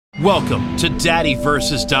Welcome to Daddy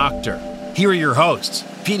vs. Doctor. Here are your hosts,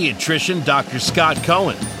 pediatrician Dr. Scott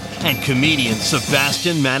Cohen and comedian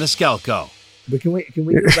Sebastian Maniscalco. But can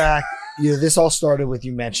we go back? This all started with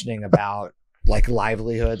you mentioning about like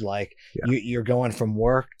livelihood, like you're going from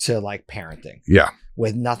work to like parenting,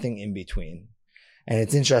 with nothing in between. And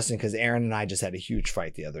it's interesting because Erin and I just had a huge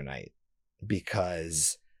fight the other night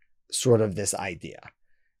because sort of this idea,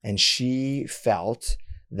 and she felt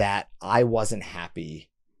that I wasn't happy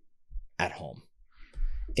at home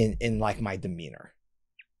in like my demeanor.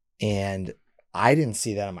 And I didn't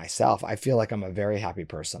see that in myself. I feel like I'm a very happy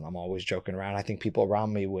person. I'm always joking around. I think people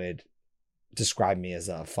around me would describe me as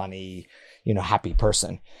a funny, happy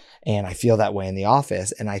person. And I feel that way in the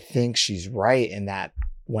office. And I think she's right in that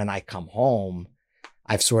when I come home,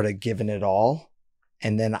 I've sort of given it all.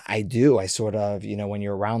 And then I sort of, when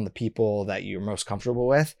you're around the people that you're most comfortable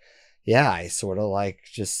with, I sort of like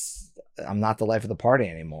I'm not the life of the party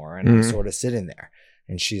anymore. And I'm sort of sitting there.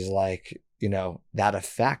 And she's like, that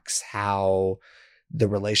affects how the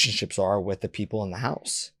relationships are with the people in the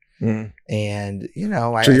house. And,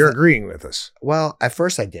 so you're agreeing with us. Well, at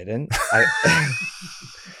first I didn't.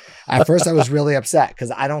 At first I was really upset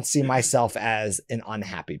because I don't see myself as an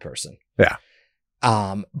unhappy person. Yeah.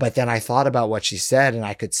 But then I thought about what she said and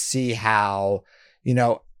I could see how,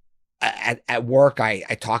 at work, I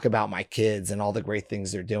talk about my kids and all the great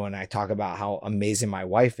things they're doing. I talk about how amazing my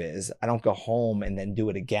wife is. I don't go home and then do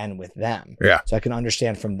it again with them. Yeah. So I can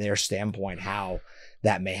understand from their standpoint how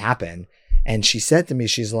that may happen. And she said to me,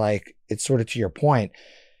 she's like, it's sort of to your point,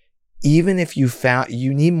 even if you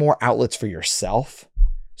need more outlets for yourself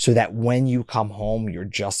so that when you come home, you're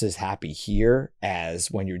just as happy here as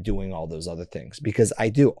when you're doing all those other things. Because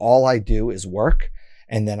all I do is work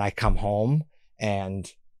and then I come home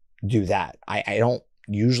and do that. I don't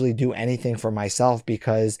usually do anything for myself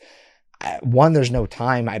because one, there's no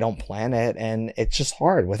time. I don't plan it, and it's just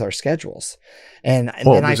hard with our schedules. And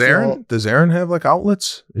does Erin have like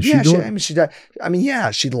outlets? She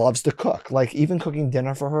does. She loves to cook. Like even cooking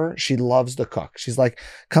dinner for her, she loves to cook. She's like,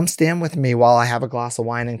 come stand with me while I have a glass of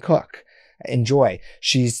wine and cook. Enjoy.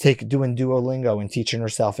 She's doing Duolingo and teaching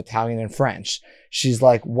herself Italian and French. She's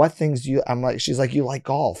like, what things do you, she's like, you like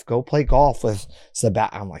golf, go play golf with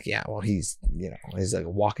Sebastian. I'm like, yeah, well, he's like a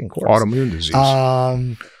walking corpse. Autoimmune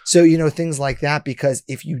disease. So, things like that, because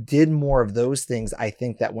if you did more of those things, I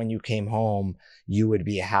think that when you came home, you would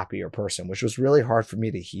be a happier person, which was really hard for me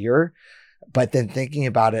to hear. But then thinking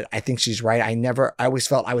about it, I think she's right. I always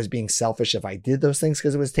felt I was being selfish if I did those things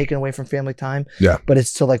because it was taken away from family time. Yeah. But it's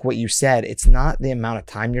still like what you said, it's not the amount of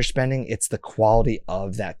time you're spending, it's the quality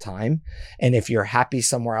of that time. And if you're happy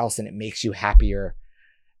somewhere else and it makes you happier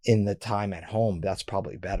in the time at home, that's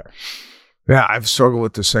probably better. Yeah, I've struggled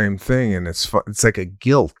with the same thing, and it's like a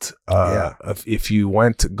guilt. If you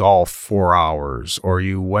went to golf 4 hours, or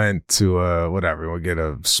you went to we'll get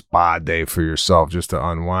a spa day for yourself just to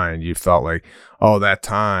unwind, you felt like, oh, that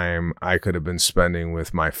time I could have been spending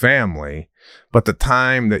with my family, but the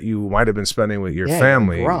time that you might have been spending with your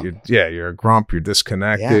family, you're a grump, you're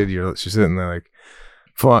disconnected, you're sitting there like,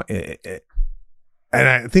 fun. And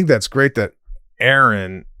I think that's great that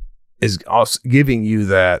Erin is also giving you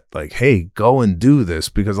that, like, hey, go and do this,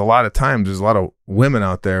 because a lot of times there's a lot of women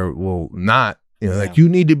out there will not, like, you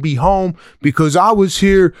need to be home because I was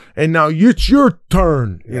here and now it's your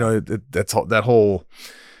turn. That's that whole,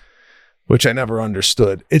 which I never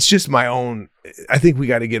understood. It's just my own. I think we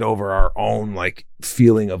got to get over our own like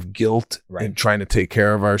feeling of guilt and trying to take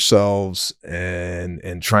care of ourselves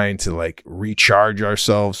and trying to like recharge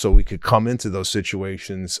ourselves so we could come into those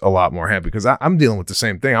situations a lot more happy. Because I'm dealing with the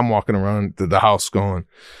same thing. I'm walking around the house going,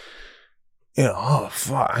 oh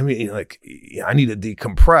fuck. I mean, like, I need to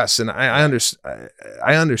decompress, and I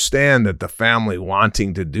understand that the family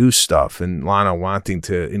wanting to do stuff and Lana wanting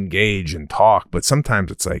to engage and talk, but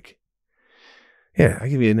sometimes it's like. Yeah, I'll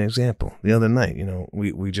give you an example. The other night,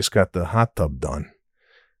 we just got the hot tub done.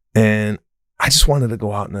 And I just wanted to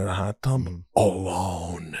go out in the hot tub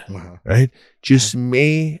alone, right? Just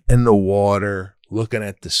me and the water looking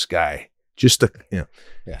at the sky.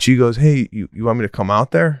 She goes, hey, you want me to come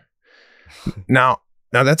out there? Now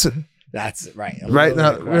that's right. Right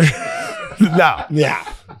now. No.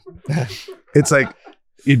 Yeah. It's like,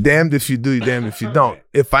 you're damned if you do, you're damned if you don't.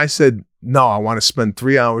 If I said, no, I want to spend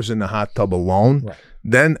 3 hours in the hot tub alone,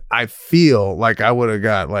 then I feel like I would have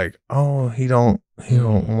got like, oh, he don't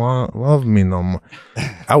love me no more.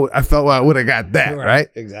 I felt like I would have got that, right?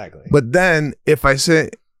 Exactly. But then if I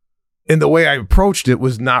said, and the way I approached it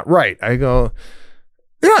was not right. I go,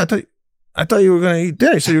 yeah, I thought you were going to eat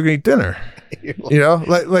dinner. You said you were going to eat dinner.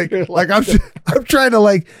 Like I'm trying to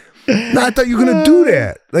like No, I thought you were going to do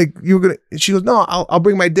that. Like, you were going to, she goes, no, I'll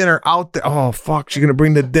bring my dinner out there. Oh, fuck. She's going to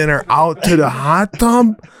bring the dinner out to the hot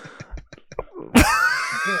tub?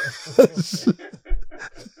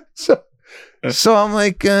 So I'm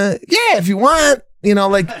like, yeah, if you want,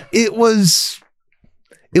 like it was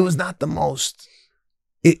not the most,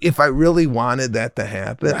 if I really wanted that to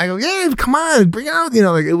happen, I go, yeah, come on, bring it out.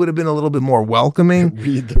 Like it would have been a little bit more welcoming.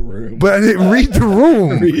 Read the room. But I didn't read the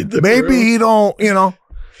room. Maybe he don't,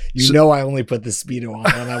 I only put the Speedo on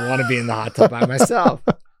when I want to be in the hot tub by myself.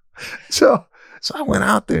 So I went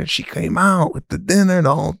out there and she came out with the dinner,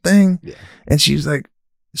 the whole thing. Yeah. And she was like,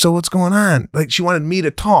 so what's going on? Like she wanted me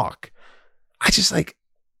to talk. I just like,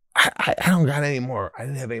 I don't got any more. I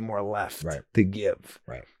didn't have any more left to give.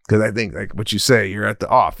 Right. Because I think like what you say, you're at the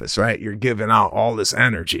office, right? You're giving out all this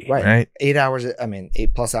energy, right? 8 hours,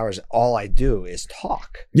 8+ hours, all I do is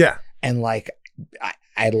talk. Yeah. And like,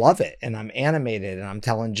 I love it. And I'm animated and I'm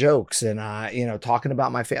telling jokes and, talking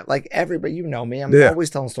about my family. Like everybody, you know me, I'm always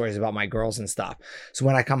telling stories about my girls and stuff. So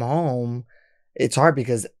when I come home, it's hard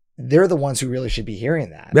because they're the ones who really should be hearing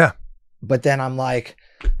that. Yeah. But then I'm like,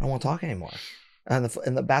 I don't want to talk anymore. And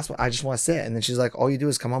the basketball, I just want to sit. And then she's like, all you do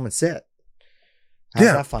is come home and sit. How's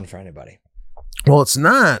that fun for anybody? Well, it's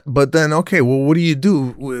not. But then, okay, well, what do you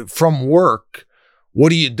do from work? What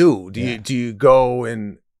do you do? Do you go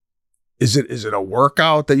and is it a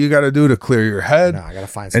workout that you got to do to clear your head? No, I got to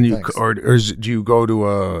find some things. Do you go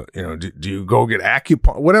to do you go get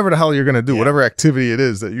acupuncture? Whatever the hell you're going to do, whatever activity it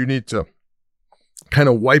is that you need to kind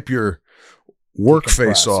of wipe your work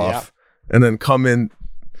face off and then come in.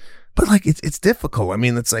 But like it's difficult. I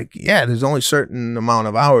mean, it's like, there's only a certain amount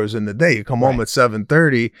of hours in the day. You come home at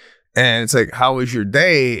 7:30 and it's like, how was your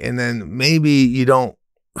day? And then maybe you don't,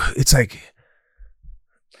 it's like,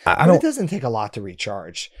 it doesn't take a lot to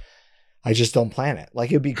recharge. I just don't plan it. Like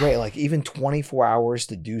it'd be great. Like even 24 hours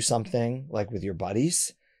to do something like with your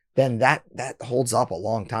buddies, then that holds up a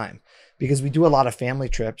long time because we do a lot of family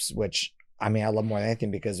trips, which I love more than anything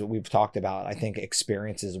because we've talked about, I think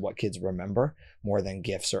experience is what kids remember more than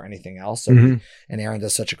gifts or anything else. So and Aaron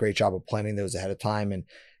does such a great job of planning those ahead of time.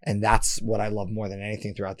 And that's what I love more than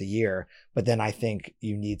anything throughout the year. But then I think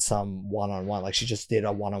you need some one-on-one. Like she just did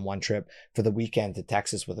a one-on-one trip for the weekend to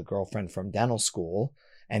Texas with a girlfriend from dental school.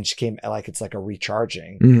 And she came like, it's like a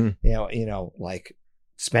recharging, like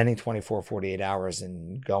spending 24, 48 hours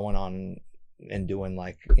and going on and doing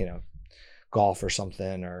like, golf or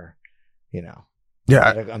something or,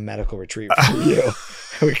 a medical retreat for you.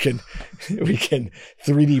 we can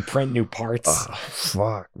 3D print new parts. Oh,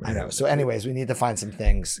 fuck, man. I know. So anyways, we need to find some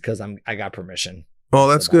things because I got permission. Well,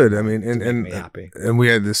 that's good. I mean, and we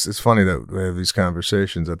had this, it's funny that we have these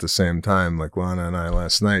conversations at the same time. Like Lana and I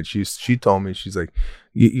last night, she told me, she's like,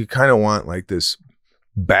 you kind of want like this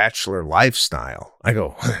bachelor lifestyle. I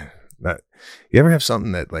go, that you ever have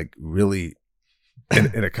something that like really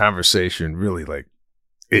in a conversation really like,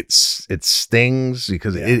 it stings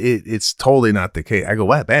because it's totally not the case. I go,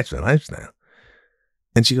 what bachelor lifestyle?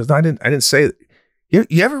 And she goes, no, I didn't say it.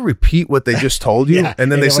 You ever repeat what they just told you? And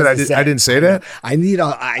then they said, I didn't say that. I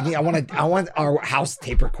want our house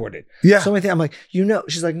tape recorded. Yeah. So many things. I'm like,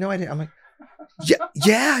 she's like, no, I didn't. I'm like,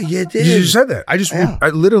 yeah, you did. You just said that. I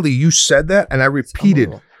literally, you said that and I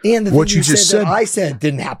repeated and the what thing you just said. I said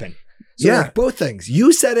didn't happen. So like both things.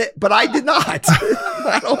 You said it, but I did not.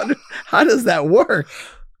 How does that work?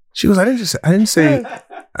 She goes, I didn't say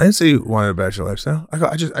you wanted a bachelor lifestyle. I go,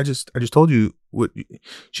 I just told you what.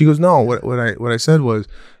 She goes, no, what I said was,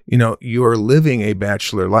 you're living a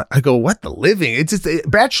bachelor life. I go, what, the living? It's just a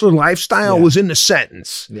bachelor lifestyle was in the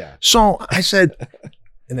sentence. Yeah. So I said,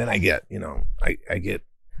 and then I get, I get,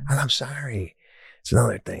 and I'm sorry. It's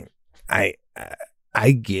another thing. I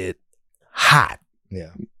get hot. Yeah.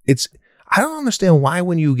 I don't understand why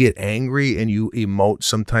when you get angry and you emote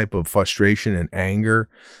some type of frustration and anger,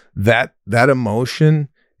 that emotion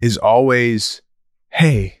is always,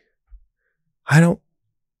 hey, I don't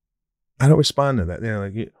respond to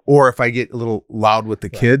that. Or if I get a little loud with the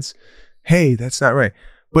kids, hey, that's not right.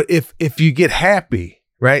 But if you get happy,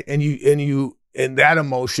 right, and that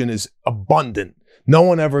emotion is abundant, no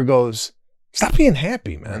one ever goes, stop being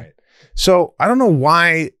happy, man. Right. So I don't know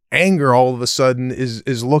why anger all of a sudden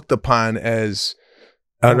is looked upon as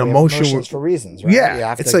an emotion. Emotions for reasons, right? Yeah. You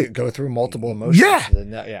have to go through multiple emotions. Yeah.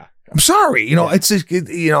 Yeah. I'm sorry. It's just,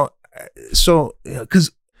 so,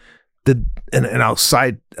 because and I'll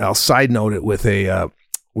side note it with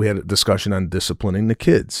we had a discussion on disciplining the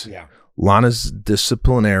kids. Yeah. Lana's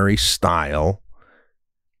disciplinary style,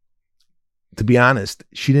 to be honest,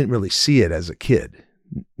 she didn't really see it as a kid.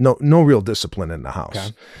 No real discipline in the house.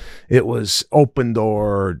 Okay. It was open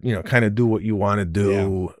door, kind of do what you want to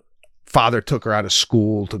do. father took her out of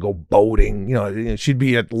school to go boating. She'd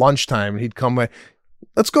be at lunchtime and he'd come by,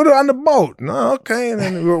 let's go on the boat. No, okay. And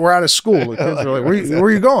then we're out of school. The kids were like, where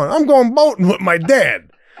are you going? I'm going boating with my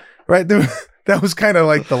dad. Right. That was kind of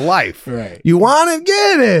like the life. Right. You want to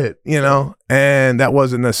get it, and that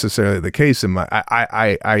wasn't necessarily the case in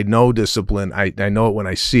I know discipline. I know it when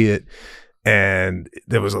I see it. And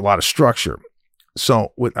there was a lot of structure.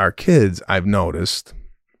 So with our kids, I've noticed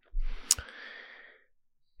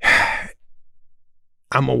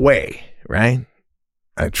I'm away, right?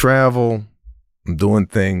 I travel, I'm doing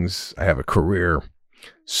things, I have a career.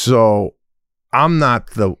 So I'm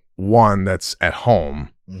not the one that's at home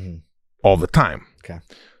all the time. Okay.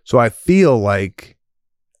 So I feel like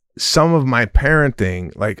some of my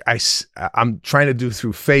parenting, like I'm trying to do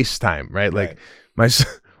through FaceTime, right? Like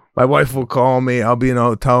my wife will call me, I'll be in a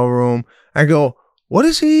hotel room. I go, what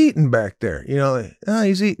is he eating back there?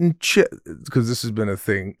 He's eating chips, because this has been a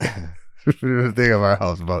thing. The thing of our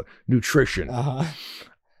house about nutrition.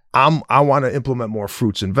 I want to implement more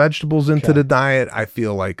fruits and vegetables into the diet. I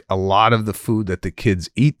feel like a lot of the food that the kids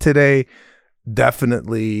eat today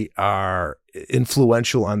definitely are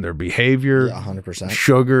influential on their behavior. 100%.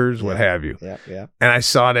 Sugars, what have you. Yeah. And I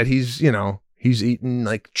saw that he's eating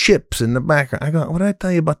like chips in the background. I go, what did I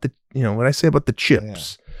tell you about what I say about the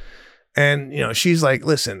chips? Yeah. And, she's like,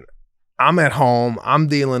 listen, I'm at home. I'm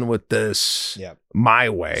dealing with this my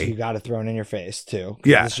way. So you got it thrown in your face too.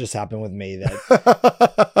 Yeah. This just happened with me.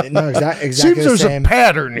 No, exactly. Seems the there's same. A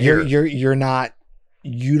pattern here.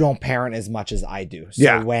 You don't parent as much as I do.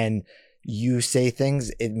 So when you say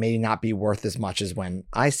things, it may not be worth as much as when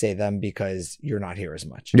I say them because you're not here as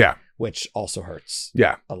much. Yeah. Which also hurts.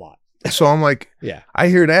 Yeah. A lot. So I'm like, I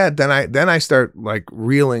hear that. Then I start like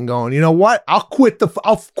reeling, going, you know what? I'll quit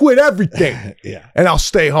everything. And I'll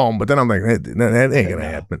stay home. But then I'm like, that ain't gonna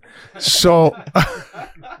happen. So,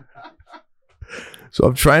 so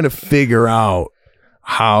I'm trying to figure out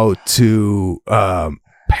how to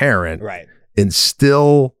parent,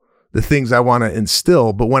 instill the things I want to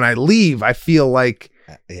instill. But when I leave, I feel like,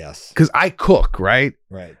 because I cook, right?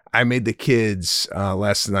 I made the kids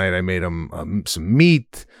last night. I made them some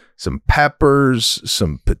meat, some peppers,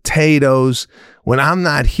 some potatoes. When I'm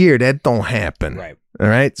not here, that don't happen. Right. All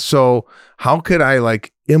right. So how could I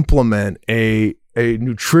like implement a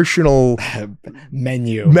nutritional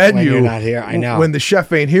menu when you're not here? I know. When the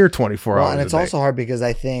chef ain't here 24 hours. And it's also hard because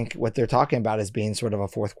I think what they're talking about is being sort of a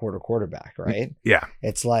fourth quarter quarterback, right? Yeah.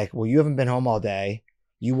 It's like, well, you haven't been home all day.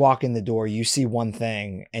 You walk in the door, you see one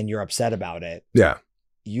thing and you're upset about it. Yeah.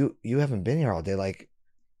 You haven't been here all day. Like,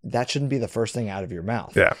 that shouldn't be the first thing out of your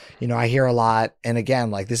mouth. Yeah. I hear a lot. And again,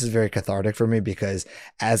 like, this is very cathartic for me because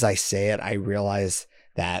as I say it, I realize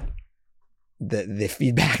that the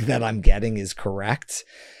feedback that I'm getting is correct.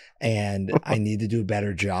 And I need to do a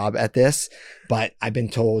better job at this. But I've been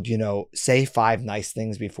told, say 5 nice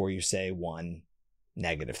things before you say 1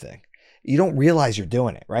 negative thing. You don't realize you're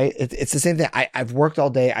doing it, right? It's the same thing. I've worked all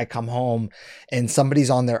day. I come home and somebody's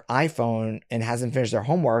on their iPhone and hasn't finished their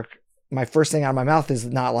homework. My first thing out of my mouth is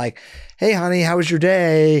not like, hey, honey, how was your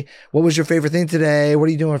day? What was your favorite thing today? What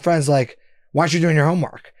are you doing with friends? Like, why aren't you doing your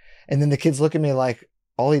homework? And then the kids look at me like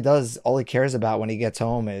all he cares about when he gets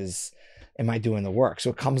home is, am I doing the work? So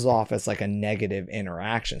it comes off as like a negative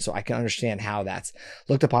interaction. So I can understand how that's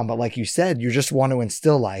looked upon. But like you said, you just want to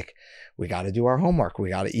instill like, we got to do our homework. We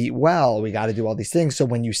got to eat well. We got to do all these things. So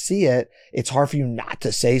when you see it, it's hard for you not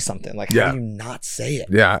to say something. Like, how do you not say it?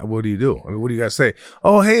 Yeah. What do you do? I mean, what do you guys say?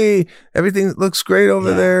 Oh, hey, everything looks great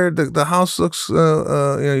over there. The house looks,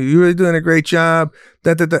 you're really doing a great job.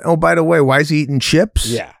 Oh, by the way, why is he eating chips?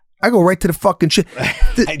 Yeah. I go right to the fucking chip.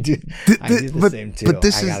 I do the same too. But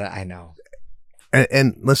I know.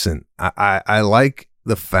 And listen, I like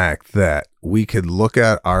the fact that we could look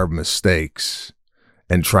at our mistakes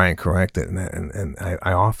and try and correct it. And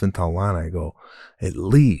I often tell Lana, I go, at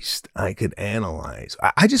least I could analyze.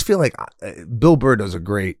 I just feel like Bill Burr does a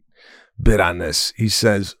great bit on this. He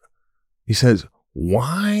says,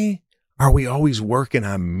 why are we always working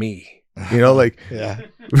on me? Like, yeah.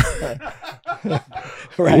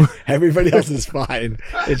 Right. Everybody else is fine.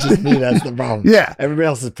 It's just me that's the problem. Yeah. Everybody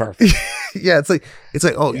else is perfect. Yeah. It's like,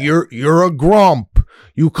 oh, you're a grump.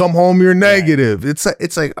 You come home, you're negative. Right.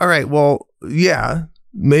 It's like, all right, well, yeah.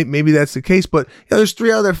 Maybe that's the case, but there's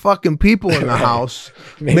 3 other fucking people in the house.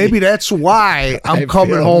 Maybe that's why I'm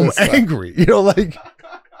coming home angry.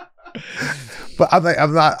 But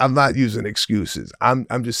I'm not using excuses.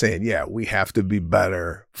 I'm just saying, we have to be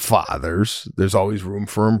better fathers. There's always room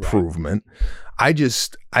for improvement. Right.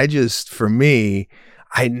 I just for me,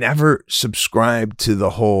 I never subscribed to the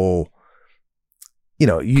whole,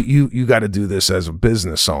 you got to do this as a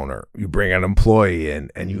business owner. You bring an employee in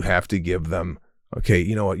and you have to give them, okay,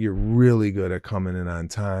 you know what? You're really good at coming in on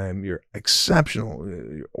time. You're exceptional.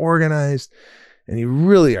 You're organized, and you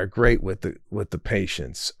really are great with the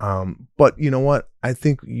patients. But you know what? I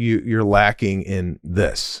think you're lacking in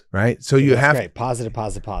this, right? So you have great. Positive.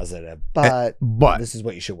 But this is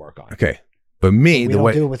what you should work on. Okay. But me, we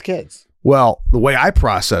don't do it with kids. Well, the way I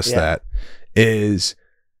process that is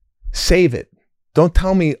save it. Don't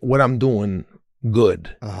tell me what I'm doing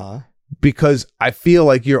good. Because I feel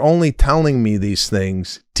like you're only telling me these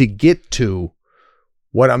things to get to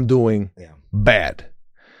what I'm doing bad.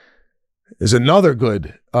 There's another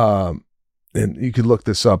good, and you could look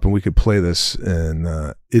this up and we could play this,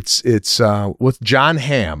 and it's with John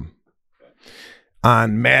Hamm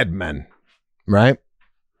on Mad Men, right?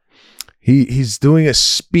 He's doing a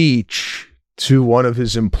speech to one of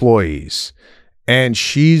his employees, and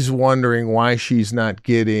she's wondering why she's not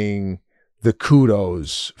getting the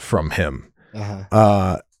kudos from him.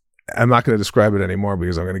 I'm not going to describe it anymore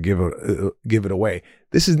because I'm going to give it away.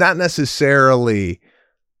 This is not necessarily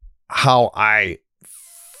how I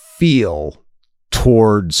feel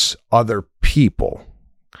towards other people,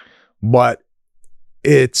 but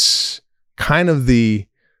it's kind of the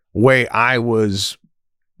way I was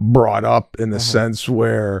brought up, in the sense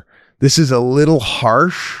where this is a little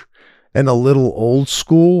harsh and a little old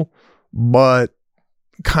school, but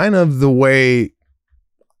kind of the way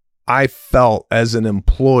I felt as an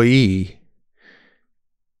employee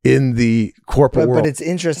in the corporate world. But it's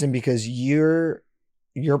interesting because your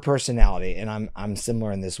personality, and I'm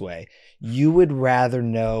similar in this way. You would rather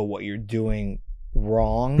know what you're doing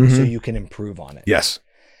wrong so you can improve on it. Yes.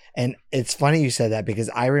 And it's funny you said that, because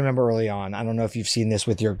I remember early on, I don't know if you've seen this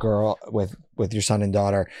with your girl, with your son and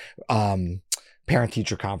daughter, parent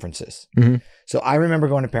teacher conferences. So I remember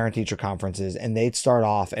going to parent teacher conferences, and they'd start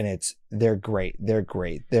off and they're great.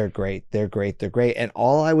 And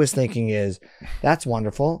all I was thinking is, that's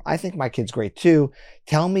wonderful. I think my kid's great too.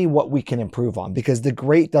 Tell me what we can improve on, because the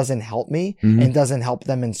great doesn't help me and doesn't help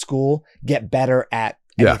them in school get better at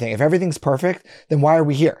anything. If everything's perfect, then why are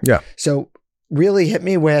we here? So really hit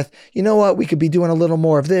me with, you know what, we could be doing a little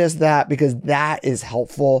more of this, that, because that is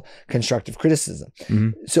helpful, constructive criticism.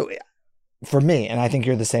 So for me, and I think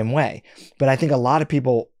you're the same way, but I think a lot of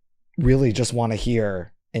people really just want to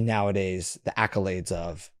hear, and nowadays, the accolades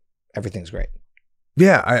of everything's great.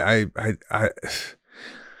 Yeah,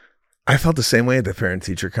 I felt the same way at the parent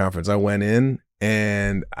teacher conference. I went in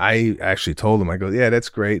and I actually told them, I go, yeah, that's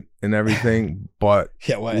great and everything, but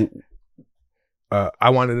I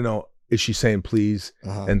wanted to know, is she saying please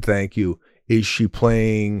and thank you? Is she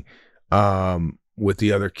playing with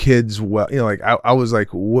the other kids? Well, like I was like,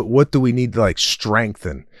 what do we need to like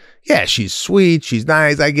strengthen? Yeah, she's sweet, she's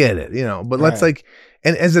nice, I get it, but let's like,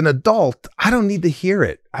 and as an adult, I don't need to hear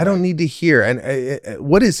it. I don't need to hear. And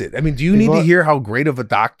what is it? I mean, do you need to hear how great of a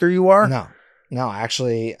doctor you are? No,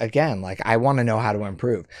 actually, again, like I want to know how to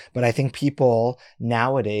improve. But I think people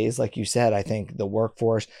nowadays, like you said, I think the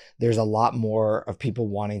workforce, there's a lot more of people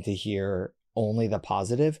wanting to hear only the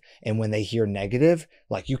positive. And when they hear negative,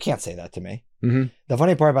 like, you can't say that to me. The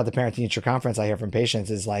funny part about the parent teacher conference I hear from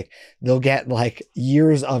patients is like, they'll get like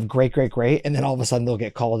years of great. And then all of a sudden they'll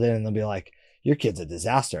get called in and they'll be like, your kid's a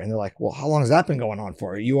disaster. And they're like, well, how long has that been going on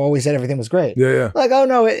for? You always said everything was great. Yeah. Like, oh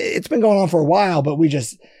no, it's been going on for a while, but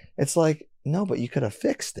it's like, no, but you could have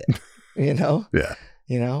fixed it, Yeah.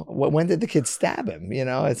 When did the kid stab him?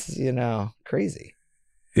 It's, crazy.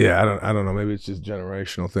 Yeah. I don't know. Maybe it's just a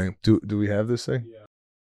generational thing. Do we have this thing? Yeah.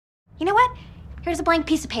 You know what? Here's a blank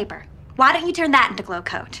piece of paper. Why don't you turn that into glow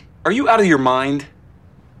coat? Are you out of your mind?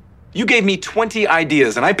 You gave me 20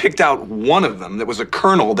 ideas, and I picked out one of them that was a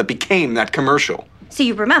kernel that became that commercial. So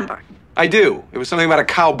you remember? I do. It was something about a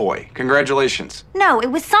cowboy. Congratulations. No,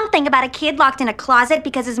 it was something about a kid locked in a closet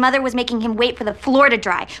because his mother was making him wait for the floor to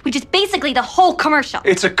dry, which is basically the whole commercial.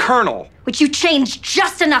 It's a kernel. Which you changed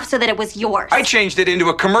just enough so that it was yours. I changed it into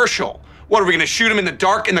a commercial. What, are we going to shoot him in the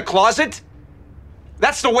dark in the closet?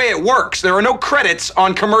 That's the way it works. There are no credits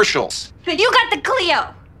on commercials. But you got the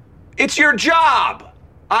Clio. It's your job.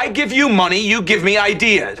 I give you money, you give me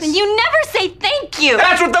ideas. And you never say thank you.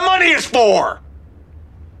 That's what the money is for.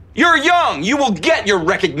 You're young. You will get your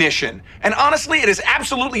recognition. And honestly, it is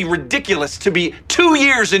absolutely ridiculous to be 2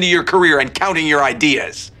 years into your career and counting your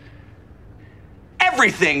ideas.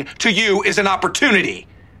 Everything to you is an opportunity.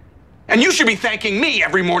 And you should be thanking me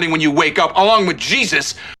every morning when you wake up, along with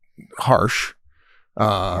Jesus. Harsh.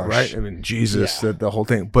 Right? I mean, Jesus, the whole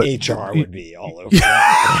thing. But HR would be all over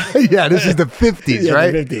that. Yeah, this is the 50s,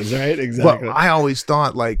 right? The 50s, right? Exactly. Well, I always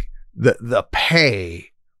thought like the pay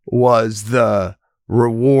was the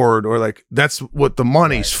reward, or like that's what the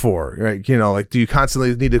money's for, right? You know, like, do you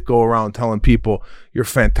constantly need to go around telling people you're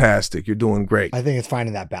fantastic, you're doing great? I think it's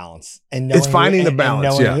finding that balance, and it's finding the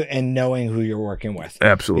balance, and knowing who you're working with.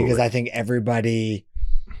 Absolutely, because I think we've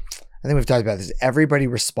talked about this. Everybody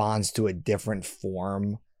responds to a different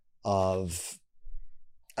form of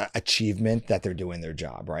achievement that they're doing their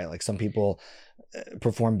job, right? Like some people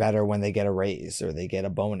perform better when they get a raise or they get a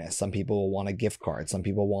bonus. Some people want a gift card. Some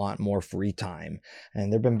people want more free time.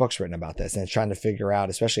 And there've been books written about this, and it's trying to figure out,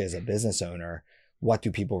 especially as a business owner, what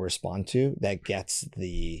do people respond to that gets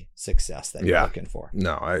the success that you're looking for?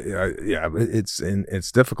 No,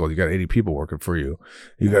 it's difficult. You got 80 people working for you.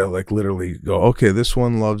 You got to like literally go, okay, this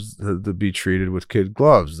one loves to be treated with kid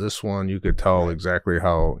gloves. This one, you could tell exactly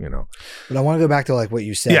how, you know. But I want to go back to like what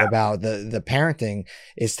you said about the parenting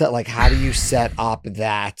is that like, how do you set up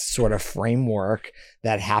that sort of framework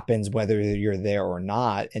that happens whether you're there or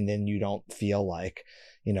not, and then you don't feel like,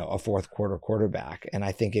 you know, a fourth quarter quarterback. And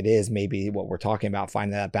I think it is maybe what we're talking about,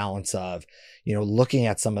 finding that balance of, you know, looking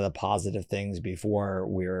at some of the positive things before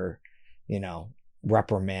we're, you know,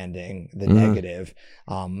 reprimanding the negative.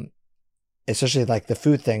 Especially like the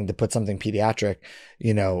food thing, to put something pediatric,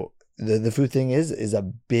 you know, the food thing is a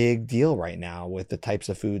big deal right now with the types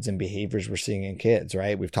of foods and behaviors we're seeing in kids,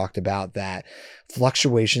 right? We've talked about that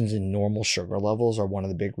fluctuations in normal sugar levels are one of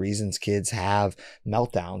the big reasons kids have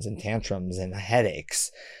meltdowns and tantrums and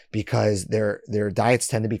headaches, because their diets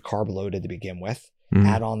tend to be carb loaded to begin with.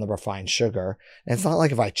 Add on the refined sugar. And it's not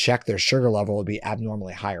like if I check their sugar level, it would be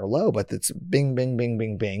abnormally high or low, but it's bing, bing, bing,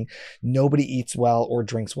 bing, bing. Nobody eats well or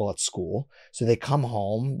drinks well at school. So they come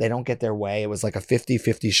home, they don't get their way. It was like a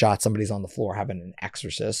 50-50 shot. Somebody's on the floor having an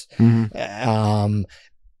exorcist.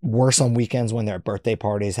 Worse on weekends when they're at birthday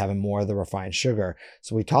parties, having more of the refined sugar.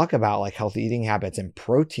 So we talk about like healthy eating habits, and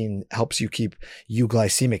protein helps you keep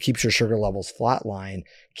euglycemic, keeps your sugar levels flatline,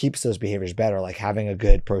 keeps those behaviors better, like having a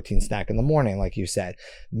good protein snack in the morning, like you said,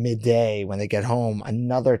 midday when they get home,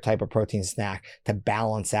 another type of protein snack to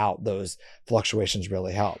balance out those fluctuations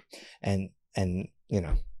really help. And you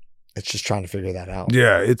know, it's just trying to figure that out.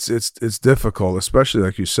 Yeah, it's difficult, especially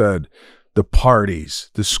like you said, the parties,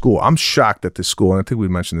 the school. I'm shocked at the school, and I think we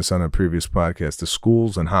mentioned this on a previous podcast. The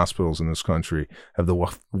schools and hospitals in this country have the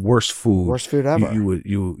worst food ever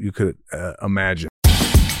you could imagine.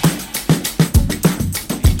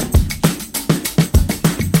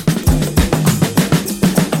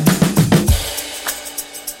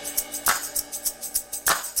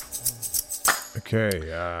 Okay,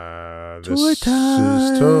 this is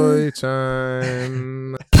toy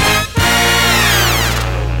time.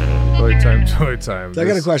 Toy time. So I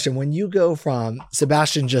got a question. When you go from,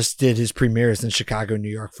 Sebastian just did his premieres in Chicago, New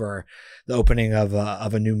York for the opening of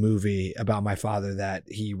a new movie about my father that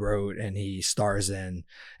he wrote and he stars in,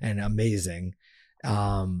 and amazing.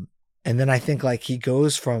 And then I think like he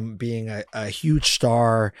goes from being a huge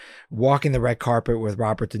star, walking the red carpet with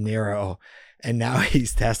Robert De Niro, and now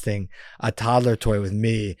he's testing a toddler toy with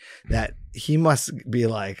me that he must be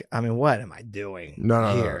like, I mean, what am I doing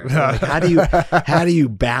here? No. Like, how do you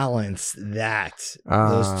balance that,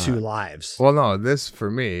 those two lives? Well, no, this for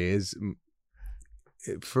me, these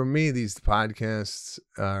podcasts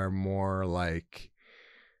are more like,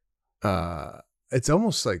 it's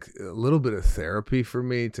almost like a little bit of therapy for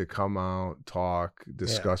me to come out, talk,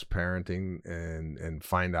 discuss parenting and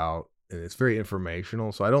find out. And it's very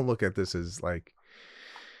informational. So I don't look at this as like,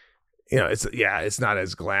 you know, it's not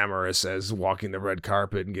as glamorous as walking the red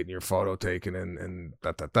carpet and getting your photo taken and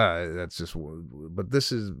That's just, but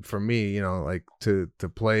this is for me, you know, like to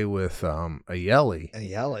play with a yelly. A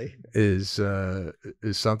yelly is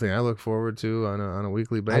something I look forward to on a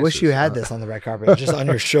weekly basis. I wish you had this on the red carpet, just on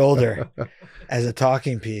your shoulder as a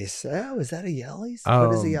talking piece. Oh, is that a yelly?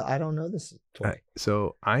 What is a yelly? I don't know this toy.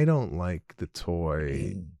 So I don't like the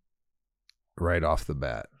toy right off the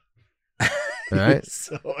bat. Right?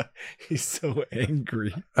 He's so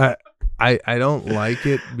angry. I don't like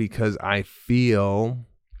it because I feel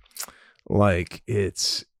like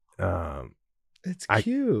it's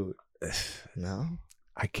cute. No,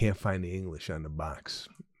 I can't find the English on the box.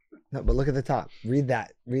 No, but look at the top. Read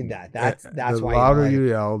that. That's the why. The louder you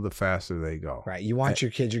yell, the faster they go. Right. You want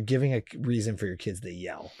your kids. You're giving a reason for your kids to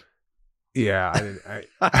yell. Yeah,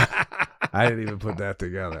 I didn't even put that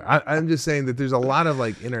together. I'm just saying that there's a lot of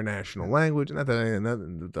like international language. Not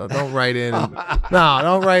that don't write in.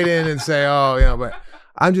 Don't write in and say, oh, you know. But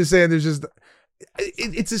I'm just saying there's just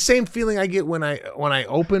it's the same feeling I get when I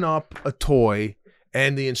open up a toy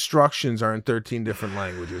and the instructions are in 13 different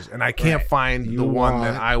languages and I can't find the one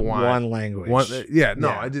that I want. One language.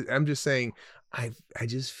 I'm just saying I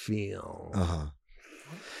just feel.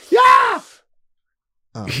 Yeah.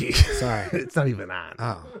 Oh, sorry. It's not even on.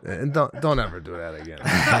 Oh. And don't ever do that again.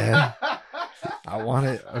 I want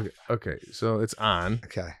it. Okay. So it's on.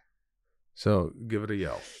 Okay. So give it a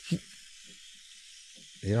yell.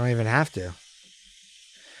 You don't even have to.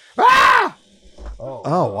 Ah!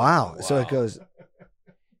 Oh, wow. So it goes.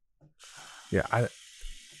 Yeah.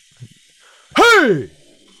 Hey!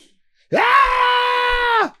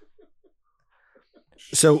 Ah!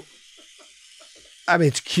 So, I mean,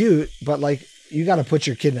 it's cute, but like, you got to put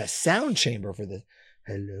your kid in a sound chamber for this.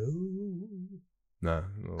 Hello. No.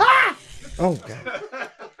 Ah! Oh, God.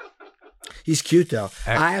 He's cute though.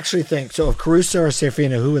 I actually think so. If Caruso or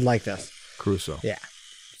Serafina, who would like this? Caruso. Yeah.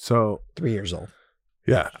 So 3 years old.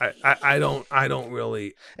 Yeah, I don't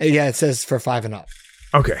really. Yeah, it says for 5 and up.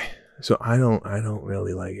 Okay, so I don't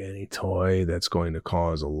really like any toy that's going to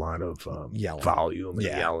cause a lot of volume and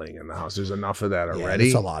yelling in the house. There's enough of that already.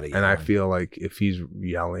 It's a lot of yelling. And I feel like if he's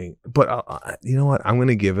yelling, but you know what? I'm going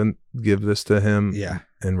to give this to him. Yeah.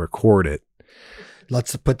 And record it.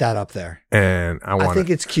 Let's put that up there. And I think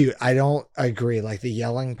it's cute. I don't agree. Like the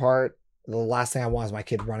yelling part. The last thing I want is my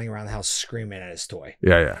kid running around the house screaming at his toy.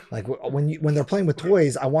 Yeah. Like when they're playing with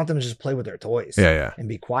toys, I want them to just play with their toys. Yeah. And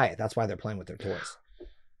be quiet. That's why they're playing with their toys.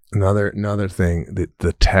 Another thing,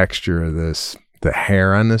 the texture of this, the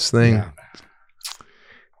hair on this thing,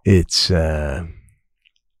 it's. What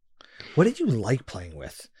did you like playing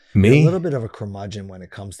with? Me? You're a little bit of a curmudgeon when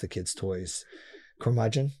it comes to kids' toys.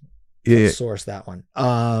 Curmudgeon? Yeah. Let's source that one.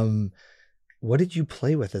 What did you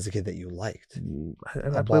play with as a kid that you liked?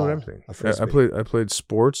 I played with everything. I played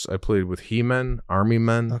sports. I played with He-Men, Army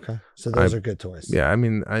Men. Okay, so those are good toys. Yeah, I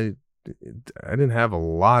mean, I didn't have a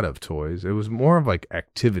lot of toys. It was more of like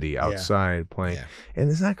activity outside playing. Yeah.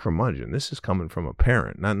 And it's not curmudgeon. This is coming from a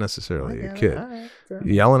parent, not necessarily a kid.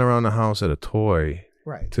 Yelling around the house at a toy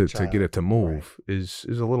to get it to move is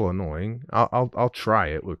a little annoying. I'll try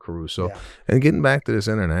it with Caruso. Yeah. And getting back to this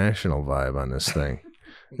international vibe on this thing,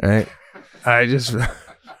 right? I just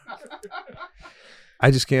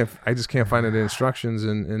can't find the instructions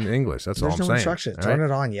in English. That's all I'm saying. There's no instructions. Turn it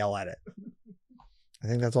on, yell at it. I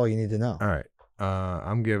think that's all you need to know. All right.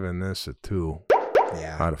 I'm giving this a 2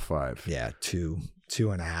 out of 5. Yeah,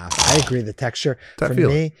 2.5. I agree. The texture for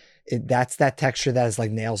me, that's that texture that is like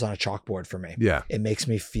nails on a chalkboard for me. Yeah. It makes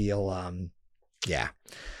me feel yeah.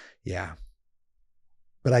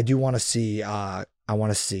 But I do want to see I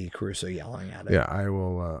want to see Caruso yelling at it. Yeah, I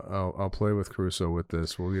will. I'll play with Caruso with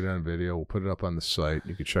this. We'll get it on video. We'll put it up on the site.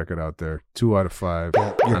 You can check it out there. 2 out of 5.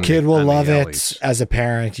 Yeah, your kid will love it. As a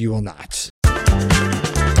parent, you will not.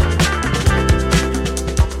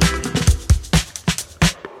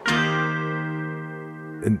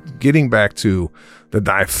 And getting back to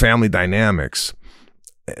the family dynamics,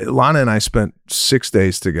 Lana and I spent 6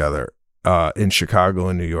 days together in Chicago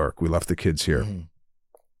and New York. We left the kids here. Mm-hmm.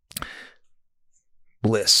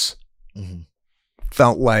 Bliss. Mm-hmm.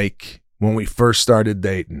 Felt like when we first started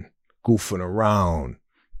dating, goofing around,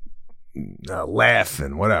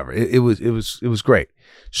 laughing, whatever. It was great.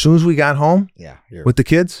 As soon as we got home, with the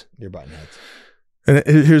kids, you're button heads.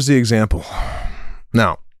 And here's the example.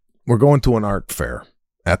 Now we're going to an art fair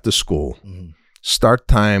at the school. Mm-hmm. Start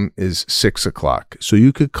time is 6 o'clock, so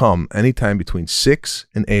you could come anytime between 6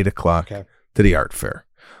 and 8 o'clock to the art fair.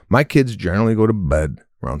 My kids generally go to bed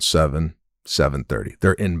around 7:30.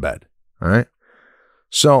 They're in bed. All right.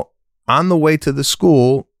 So on the way to the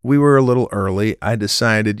school, we were a little early. I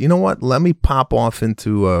decided, you know what? Let me pop off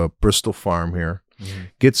into Bristol Farm here,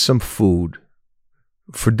 get some food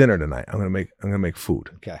for dinner tonight. I'm gonna make food.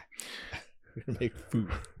 Okay. You're gonna make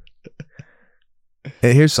food.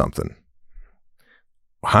 And here's something.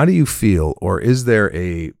 How do you feel, or is there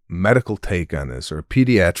a medical take on this, or a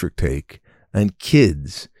pediatric take on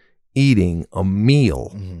kids eating a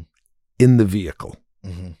meal in the vehicle?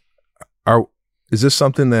 Mm-hmm. Is this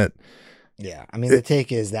something that? Yeah, I mean, the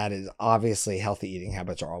take is obviously healthy eating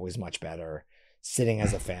habits are always much better. Sitting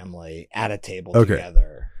as a family at a table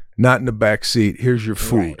together, not in the back seat. Here's your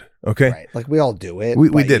food. Okay, right. Like we all do it.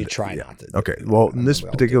 We did. You try not to. Okay. Well, in this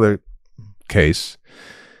particular case,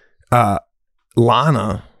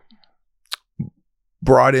 Lana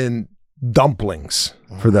brought in dumplings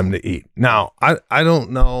for them to eat. Now, I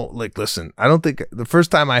don't know, like, listen, I don't think the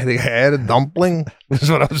first time I had a dumpling was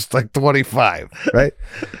when I was like 25, right?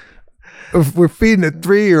 We're feeding a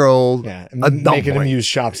 3-year-old a dumpling. Making him use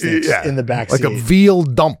chopsticks in the back seat. Like a veal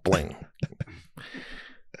dumpling.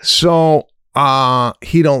 So,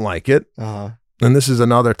 he don't like it. Uh-huh. And this is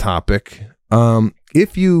another topic.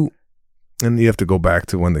 If you have to go back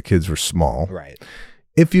to when the kids were small. Right.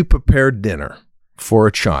 If you prepare dinner for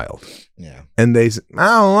a child, and they say, I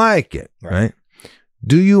don't like it, right?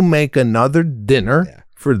 Do you make another dinner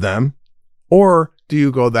for them? Or do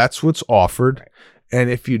you go, that's what's offered, right, and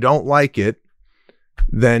if you don't like it,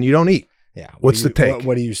 then you don't eat? Yeah. What's the take?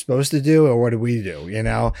 What are you supposed to do, or what do we do? You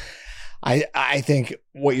know, I think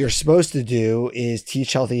what you're supposed to do is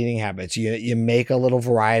teach healthy eating habits. You make a little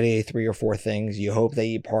variety, 3 or 4 things. You hope they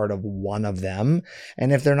eat part of one of them.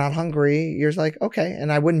 And if they're not hungry, you're like, okay.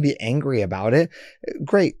 And I wouldn't be angry about it.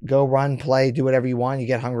 Great. Go run, play, do whatever you want. You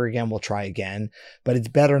get hungry again, we'll try again. But it's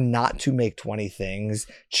better not to make 20 things,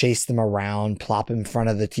 chase them around, plop them in front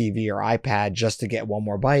of the TV or iPad just to get one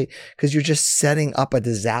more bite, because you're just setting up a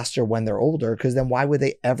disaster when they're older. Because then why would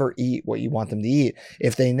they ever eat what you want them to eat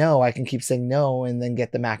if they know I can keep saying no and then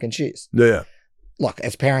get the mac and cheese? Yeah. Look,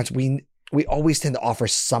 as parents, we always tend to offer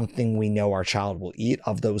something we know our child will eat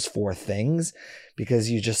of those 4 things,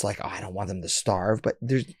 because you're just like, oh, I don't want them to starve. But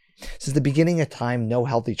since the beginning of time, no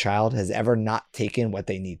healthy child has ever not taken what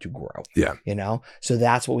they need to grow. Yeah. You know? So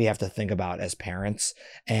that's what we have to think about as parents.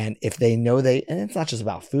 And if they know and it's not just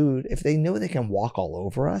about food, if they know they can walk all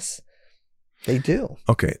over us, they do.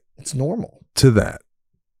 Okay. It's normal. To that,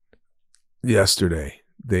 yesterday,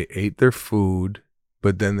 they ate their food,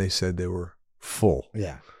 but then they said they were full.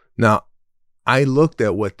 Yeah. Now, I looked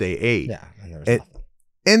at what they ate. Yeah. And there was nothing.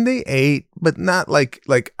 And they ate, but not like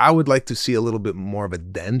I would like to see a little bit more of a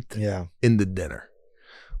dent in the dinner.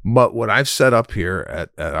 But what I've set up here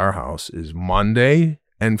at our house is Monday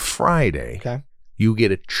and Friday. Okay. You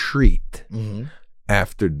get a treat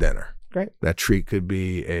after dinner. Great. That treat could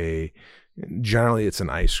be generally it's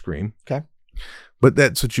an ice cream. Okay. But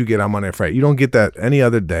that's what you get on Monday and Friday. You don't get that any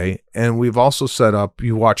other day. And we've also set up,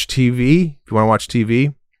 you watch TV. If you want to watch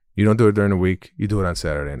TV, you don't do it during the week. You do it on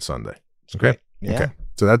Saturday and Sunday. Okay? Yeah. Okay.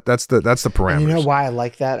 So that's the parameters. And you know why I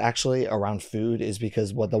like that actually around food is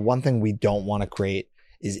because the one thing we don't want to create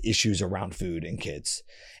is issues around food in kids.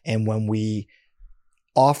 And when we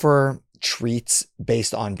offer treats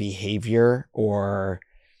based on behavior or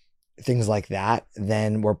things like that,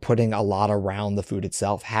 then we're putting a lot around the food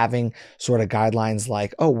itself. Having sort of guidelines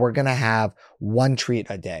like, oh, we're going to have 1 treat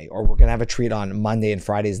a day, or we're going to have a treat on Monday and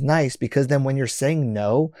Friday is nice, because then when you're saying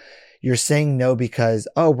no because,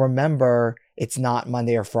 oh, remember, it's not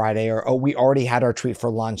Monday or Friday, or, oh, we already had our treat for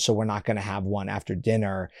lunch, so we're not going to have one after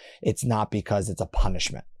dinner. It's not because it's a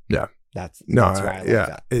punishment. Yeah. That's why I like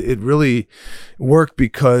that. It really worked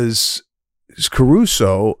because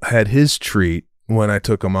Caruso had his treat when I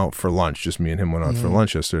took him out for lunch. Just me and him went out for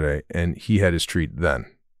lunch yesterday, and he had his treat then.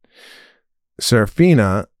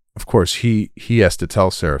 Serafina, of course, he has to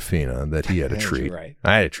tell Serafina that he had a treat. Right.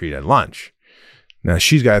 I had a treat at lunch. Now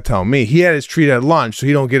she's got to tell me he had his treat at lunch, so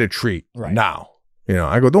he don't get a treat now. You know,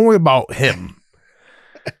 I go, don't worry about him.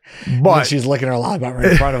 But she's licking her lollipop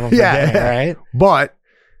right in front of him for dinner, right? But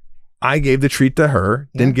I gave the treat to her,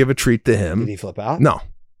 didn't give a treat to him. Did he flip out? No.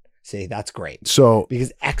 See, that's great. So,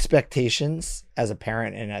 because expectations as a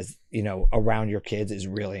parent and as, you know, around your kids is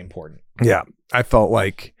really important. Yeah. I felt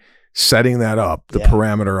like setting that up, the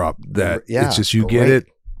parameter up, that it's just, you get it,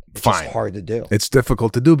 fine. It's hard to do. It's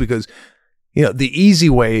difficult to do because, you know, the easy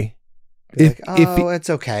way, if it's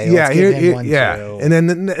okay. Yeah. Let's give him one too.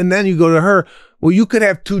 And then you go to her, well, you could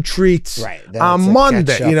have 2 treats on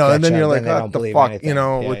Monday, you know, and then you're like, what the fuck, anything. You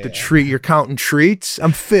know, with the treat, you're counting treats.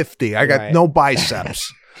 I'm 50. I got no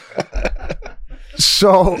biceps.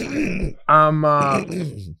 So, he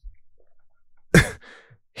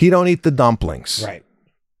don't eat the dumplings. Right.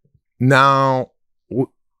 Now,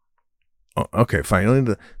 okay,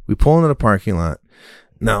 fine. We pull into the parking lot.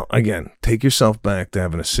 Now, again, take yourself back to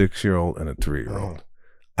having a 6-year-old and a 3-year-old.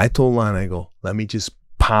 I told Lana, I go, let me just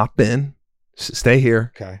pop in. Stay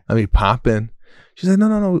here. Okay. Let me pop in. She said,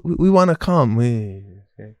 no. We want to come.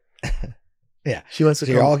 Yeah. She wants to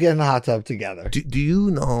come. You're all getting in the hot tub together. Do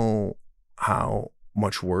you know how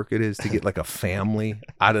much work it is to get like a family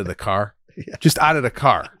out of the car? Yeah. Just out of the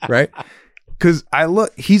car, right? Because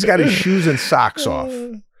he's got his shoes and socks off.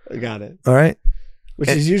 I got it. All right. Which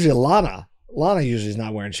is usually Lana. Lana usually is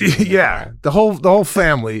not wearing shoes. The whole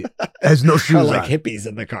family has no shoes like on. hippies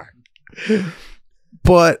in the car.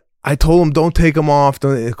 But I told him, don't take them off.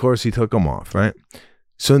 Of course, he took them off, right?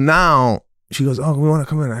 So now she goes, oh, we want to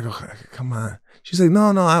come in. I go, come on. She's like,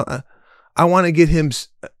 no, I want to get him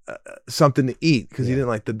something to eat because he didn't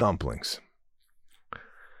like the dumplings.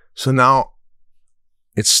 So now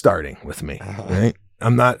it's starting with me, right?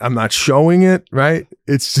 I'm not showing it, right?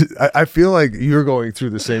 It's just, I feel like you're going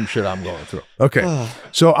through the same shit I'm going through. Okay.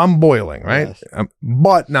 So I'm boiling, right? Yes.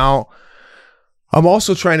 But now I'm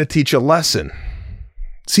also trying to teach a lesson.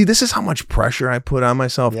 See, this is how much pressure I put on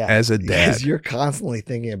myself as a dad. Because you're constantly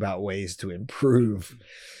thinking about ways to improve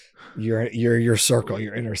your circle,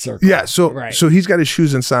 your inner circle. Yeah. So he's got his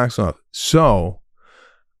shoes and socks off. So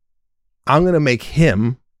I'm going to make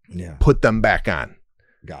him put them back on.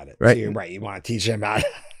 Got it. Right. So you're right. You want to teach him how to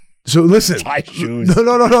so listen, tie shoes.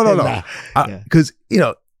 No. Because,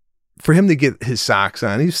 for him to get his socks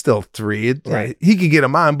on, he's still 3. Right. He could get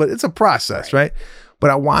them on, but it's a process, right? But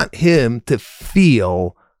I want him to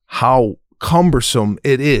feel how cumbersome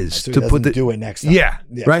it is so to put do it next time. Yeah.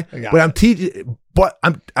 Right. But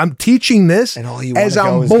I'm teaching this and all you as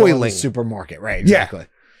I'm boiling. boiling. The supermarket, right? Exactly. Yeah.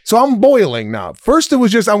 So I'm boiling now. First, it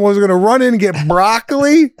was just I was going to run in and get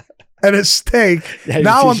broccoli and a steak.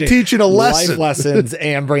 Now I'm teaching a lesson. Life lessons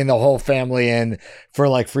and bring the whole family in for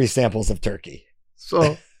like free samples of turkey.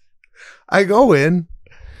 So I go in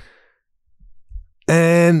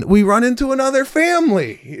and we run into another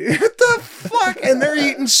family. What the fuck? And they're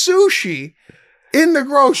eating sushi in the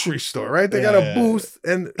grocery store, right? They got a booth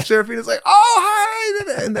and Serafina's like, oh,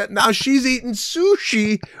 hi. And now she's eating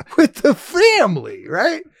sushi with the family,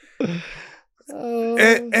 right?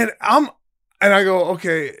 And I go,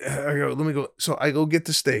 okay, let me go. So I go get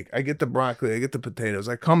the steak. I get the broccoli. I get the potatoes.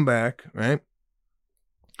 I come back, right?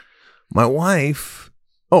 My wife,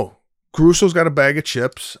 Caruso's got a bag of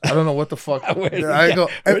chips. I don't know what the fuck. Where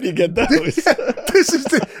do you get those?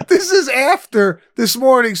 This is after this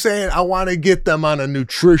morning saying I want to get them on a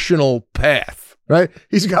nutritional path, right?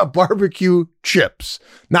 He's got barbecue chips,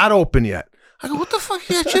 not open yet. I go, what the fuck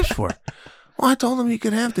you got chips for? Well, I told him he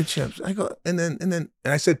could have the chips. I go, and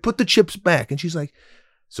I said, put the chips back. And she's like,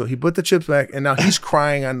 so he put the chips back, and now he's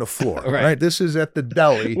crying on the floor, right? This is at the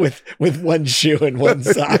deli. With one shoe and one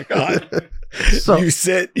sock on. So you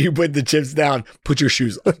sit, you put the chips down, put your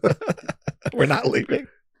shoes on. We're not leaving.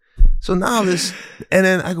 So now this, and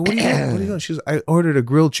then I go, what are you doing? She goes, I ordered a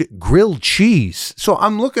grilled cheese. So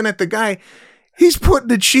I'm looking at the guy. He's putting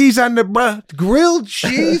the cheese on the grilled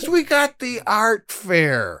cheese. We got the art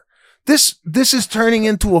fair. This is turning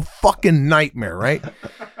into a fucking nightmare, right?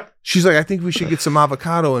 She's like, I think we should get some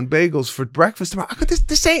avocado and bagels for breakfast tomorrow. I go,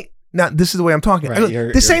 this ain't. Now, this is the way I'm talking.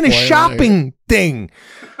 Right, this ain't a shopping thing.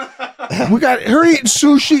 We got her eating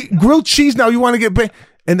sushi, grilled cheese. Now you want to get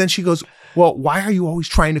and then she goes, well, why are you always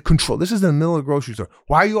trying to control? This is in the middle of the grocery store.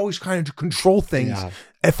 Why are you always trying to control things? Yeah.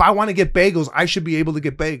 If I want to get bagels, I should be able to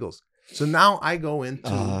get bagels. So now I go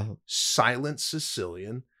into silent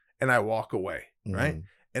Sicilian and I walk away, right?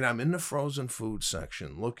 And I'm in the frozen food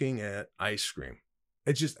section looking at ice cream.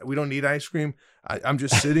 It's just, we don't need ice cream. I'm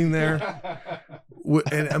just sitting there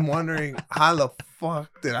and I'm wondering how the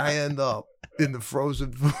fuck did I end up in the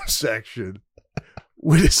frozen food section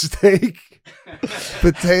with a steak,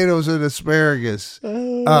 potatoes, and asparagus.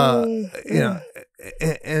 And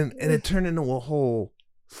it turned into a whole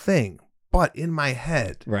thing. But in my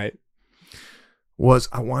head, right, was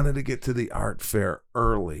I wanted to get to the art fair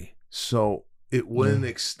early so it wouldn't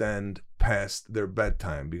extend past their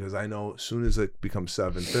bedtime, because I know as soon as it becomes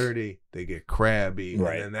 7:30, they get crabby,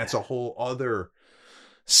 right? And that's a whole other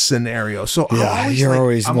scenario. So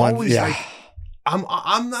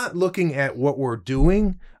I'm not looking at what we're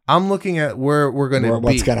doing. I'm looking at where we're going to be.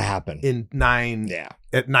 What's going to happen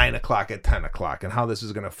at 9 o'clock, at 10 o'clock, and how this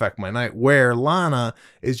is going to affect my night. Where Lana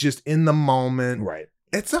is just in the moment. Right.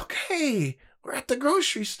 It's okay. We're at the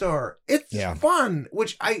grocery store. It's fun,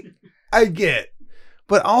 which I get.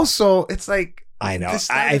 But also, it's like, I know.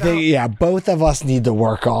 I think, both of us need to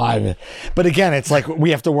work on. But again, it's like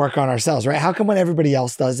we have to work on ourselves, right? How come when everybody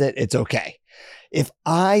else does it, it's okay? If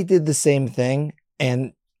I did the same thing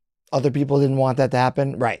and other people didn't want that to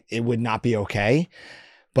happen, right, it would not be okay.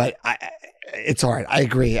 But it's hard. I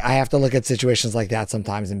agree. I have to look at situations like that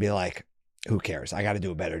sometimes and be like, who cares? I got to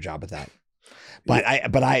do a better job at that. But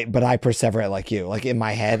I persevere like you, like in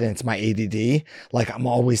my head, and it's my ADD. Like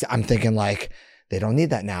I'm thinking like, they don't need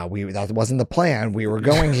that now. That wasn't the plan. We were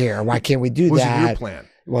going here. Why can't we do that? Wasn't your plan.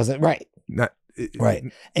 It wasn't right.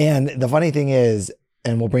 Right. And the funny thing is,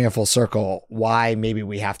 and we'll bring it full circle, why maybe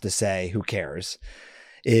we have to say who cares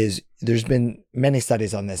is there's been many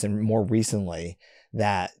studies on this, and more recently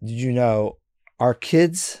that, did you know, our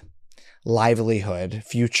kids' livelihood,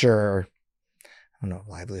 future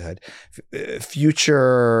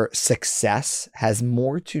success has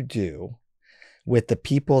more to do with the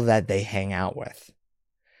people that they hang out with,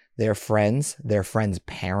 their friends'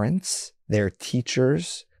 parents, their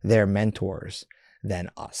teachers, their mentors, than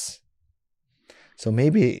us. So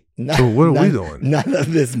maybe what are we doing? None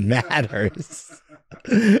of this matters.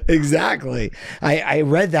 Exactly. I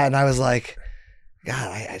read that and I was like,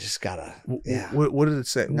 God, I just gotta. Yeah. What did it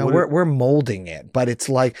say? No, we're molding it, but it's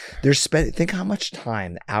like they're spending. Think how much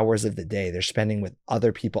time, hours of the day they're spending with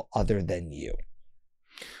other people other than you.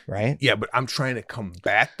 Right? Yeah, but I'm trying to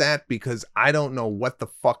combat that because I don't know what the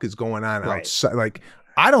fuck is going on outside. Like,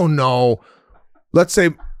 I don't know. Let's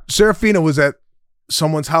say Serafina was at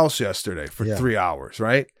someone's house yesterday for 3 hours,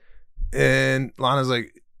 right? And Lana's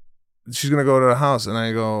like, she's going to go to the house. And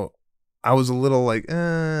I was a little like,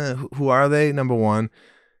 who are they? Number one.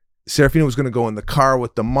 Serafina was going to go in the car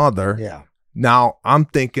with the mother. Yeah. Now I'm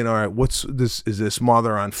thinking, all right, what's this? Is this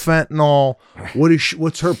mother on fentanyl?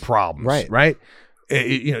 What's her problem? Right.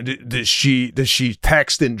 Does she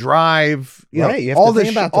text and drive? You right. know, you have all to this,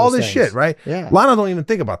 think about all those this things. shit, right? Yeah. Lana don't even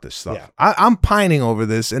think about this stuff. Yeah. I'm pining over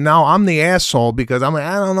this, and now I'm the asshole because I'm like,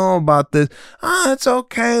 I don't know about this. It's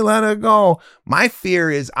okay, let her go. My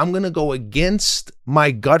fear is I'm gonna go against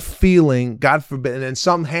my gut feeling, God forbid, and then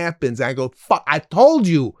something happens. I go, fuck! I told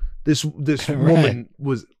you this woman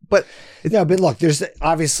was. But look, there's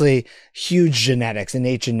obviously huge genetics,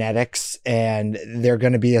 innate genetics, and they're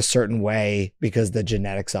going to be a certain way because of the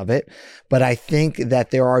genetics of it. But I think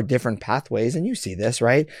that there are different pathways, and you see this,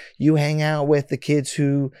 right? You hang out with the kids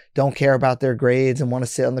who don't care about their grades and want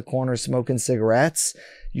to sit on the corner smoking cigarettes.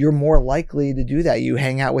 You're more likely to do that. You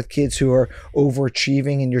hang out with kids who are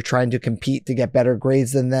overachieving and you're trying to compete to get better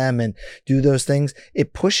grades than them and do those things.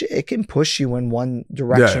 It can push you in one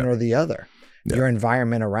direction or the other. Your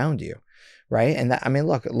environment around you, right? And that, I mean,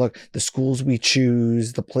 look, the schools we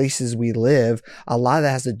choose, the places we live, a lot of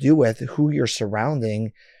that has to do with who you're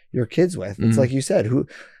surrounding your kids with. It's like you said,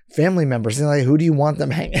 family members, like, who do you want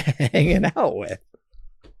them hanging out with?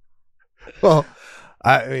 Well,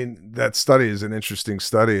 I mean, that study is an interesting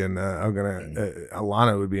study, and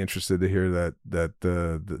Alana would be interested to hear that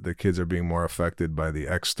the kids are being more affected by the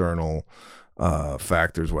external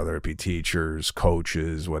factors, whether it be teachers,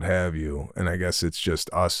 coaches, what have you. And I guess it's just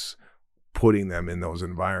us putting them in those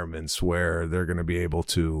environments where they're going to be able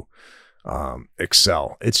to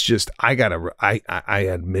excel. It's just, I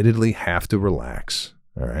admittedly have to relax.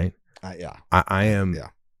 All right. I am. Yeah.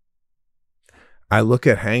 I look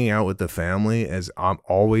at hanging out with the family as I'm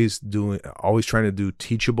always trying to do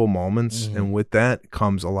teachable moments. And with that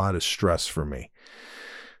comes a lot of stress for me.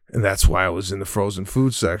 And that's why I was in the frozen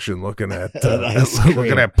food section looking at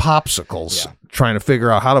popsicles, trying to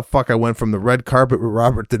figure out how the fuck I went from the red carpet with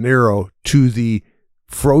Robert De Niro to the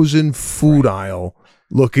frozen food aisle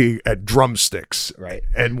looking at drumsticks, right?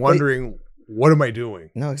 And wondering, what am I doing?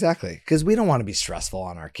 No, exactly. Because we don't want to be stressful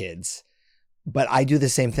on our kids. But I do the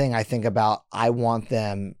same thing. I think about, I want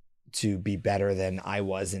them to be better than I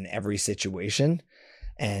was in every situation.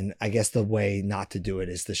 And I guess the way not to do it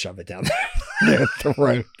is to shove it down their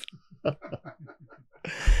throat.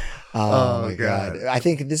 Oh my God. I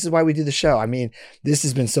think this is why we do the show. I mean, this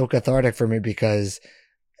has been so cathartic for me because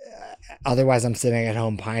otherwise I'm sitting at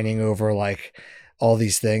home pining over like all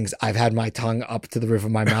these things. I've had my tongue up to the roof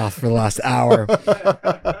of my mouth for the last hour,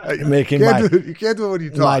 making you can't do it when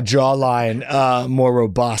you talk. My jawline more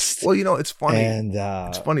robust. Well, it's funny. And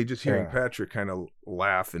it's funny just hearing Patrick kind of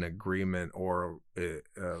laugh in agreement or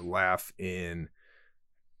laugh in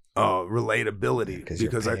relatability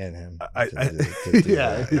because I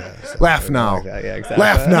laugh now. Yeah, exactly.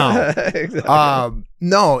 Laugh now. Exactly.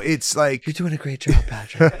 No, it's like you're doing a great job,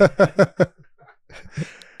 Patrick.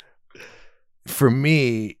 For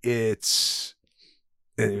me, it's,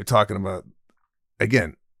 and you're talking about,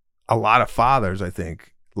 again, a lot of fathers, I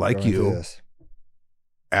think, like you,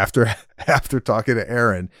 after talking to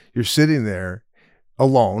Aaron, you're sitting there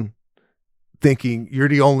alone thinking you're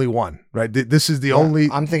the only one, right? This is the only.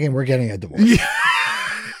 I'm thinking we're getting a divorce. Yeah.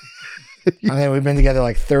 I mean, we've been together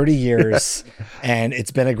like 30 years and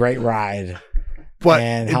it's been a great ride.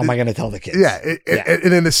 But how am I going to tell the kids? Yeah,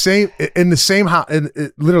 and in the same house,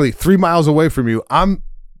 literally 3 miles away from you, I'm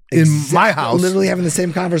in my house, literally having the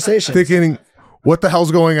same conversation, thinking, "What the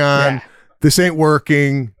hell's going on? Yeah. This ain't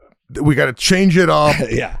working. We got to change it up."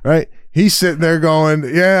 Right. He's sitting there going,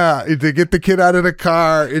 "Yeah, to get the kid out of the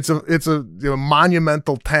car, it's a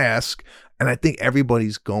monumental task." And I think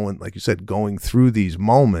everybody's going, like you said, going through these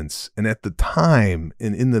moments. And at the time,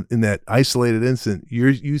 in that isolated instant,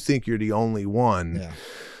 you think you're the only one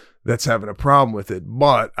that's having a problem with it.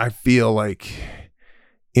 But I feel like,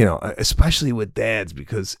 especially with dads,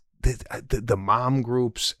 because the mom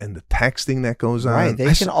groups and the texting that goes on, right?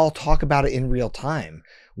 They can all talk about it in real time.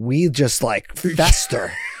 We just like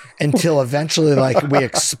fester until eventually like we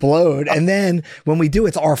explode, and then when we do,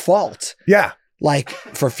 it's our fault. Yeah. Like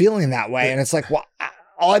for feeling that way. And it's like, well,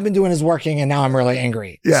 all I've been doing is working and now I'm really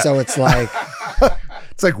angry. Yeah. So it's like,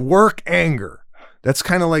 it's like work anger. That's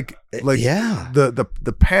kind of like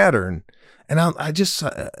the pattern. And I just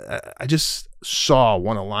saw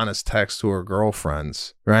one of Lana's texts to her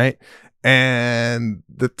girlfriends. Right. And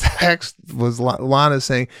the text was Lana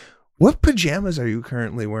saying, "What pajamas are you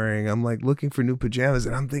currently wearing?" I'm like looking for new pajamas.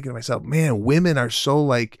 And I'm thinking to myself, man, women are so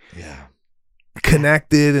like,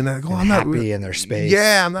 connected, and I go, I'm not happy in their space.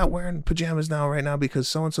 Yeah, I'm not wearing pajamas right now because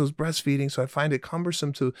so and so's breastfeeding, so I find it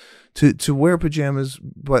cumbersome to wear pajamas.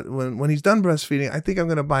 But when he's done breastfeeding, I think I'm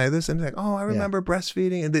going to buy this. And they're like, oh, I remember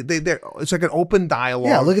breastfeeding, and they're it's like an open dialogue.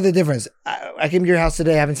 Yeah, look at the difference. I came to your house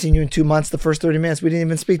today. I haven't seen you in 2 months. The first 30 minutes, we didn't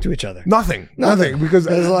even speak to each other. Nothing. Because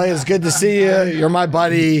it's like, it's good to see you. You're my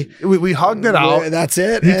buddy. We hugged it out. That's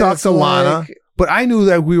it. He talked to Lana. But I knew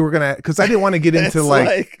that we were going to, because I didn't want to get into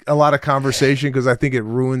like a lot of conversation, because I think it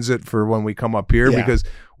ruins it for when we come up here, because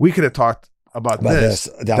we could have talked about this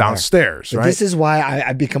downstairs, right? This is why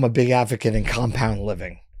I become a big advocate in compound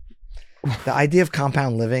living. The idea of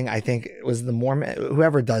compound living, I think, was the Mormon,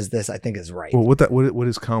 whoever does this, I think is right. Well, what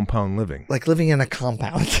is compound living? Like living in a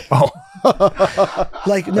compound. Oh.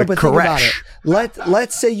 But think about it.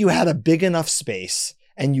 Let's say you had a big enough space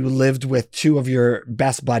and you lived with two of your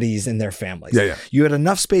best buddies and their families. Yeah. You had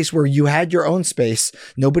enough space where you had your own space.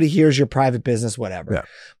 Nobody hears your private business, whatever. Yeah.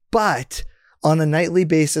 But on a nightly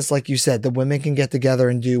basis, like you said, the women can get together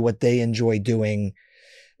and do what they enjoy doing,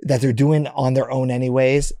 that they're doing on their own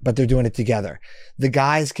anyways, but they're doing it together. The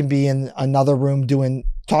guys can be in another room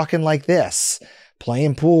talking like this,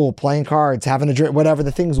 playing pool, playing cards, having a drink, whatever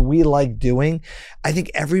the things we like doing. I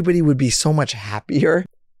think everybody would be so much happier.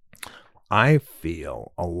 I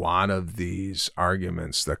feel a lot of these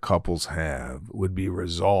arguments that couples have would be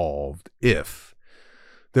resolved if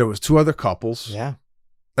there was two other couples. Yeah.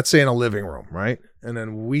 Let's say in a living room, right? And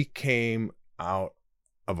then we came out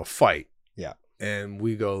of a fight. Yeah. And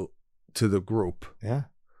we go to the group. Yeah.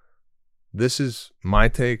 This is my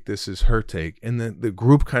take. This is her take. And then the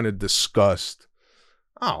group kind of discussed,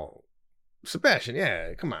 oh, Sebastian,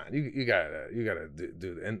 yeah, come on, you gotta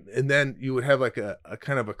do that. And then you would have like a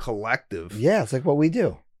kind of a collective. Yeah, it's like what we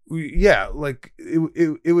do. Like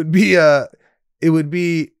it would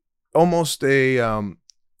be almost a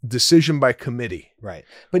decision by committee. Right.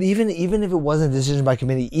 But even if it wasn't a decision by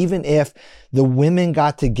committee, even if the women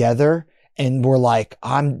got together and were like,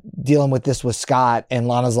 I'm dealing with this with Scott, and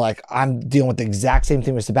Lana's like, I'm dealing with the exact same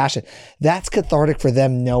thing with Sebastian, that's cathartic for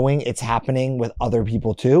them knowing it's happening with other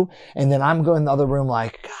people too. And then I'm going in the other room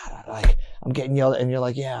like, God, like I'm getting yelled at, and you're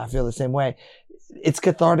like, yeah, I feel the same way. It's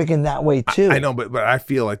cathartic in that way too. I know, but I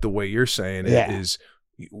feel like the way you're saying it is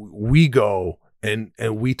we go and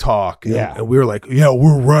we talk and we're like, yeah,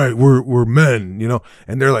 we're right. We're men, you know,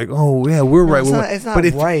 and they're like, oh yeah, we're right. It's not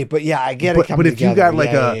right, but yeah, I get it. But if you got like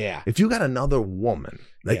if you got another woman,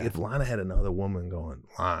 like if Lana had another woman going,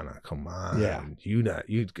 Lana, come on,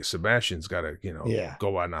 Sebastian's got to,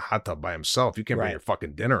 go out in a hot tub by himself. You can't bring your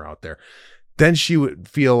fucking dinner out there. Then she would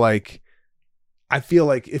feel like, I feel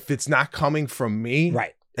like if it's not coming from me,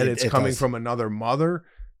 right, and it's coming from another mother,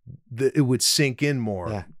 it would sink in more.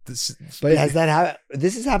 Yeah. But has that happened?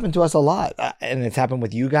 This has happened to us a lot, and it's happened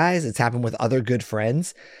with you guys. It's happened with other good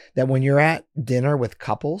friends, that when you're at dinner with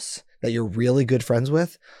couples that you're really good friends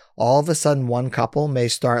with, all of a sudden one couple may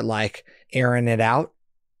start like airing it out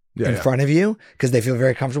in front of you because they feel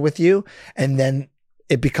very comfortable with you, and then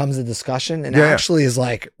it becomes a discussion, and actually is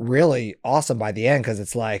like really awesome by the end, because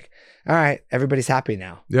it's like, all right, everybody's happy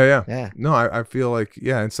now. Yeah. No, I feel like,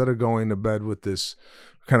 instead of going to bed with this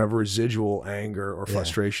kind of residual anger or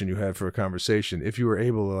frustration you had for a conversation, if you were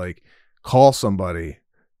able to like call somebody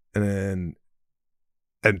and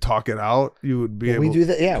talk it out, you would be able. We do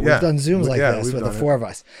that. Yeah, we've done Zooms like this with the four of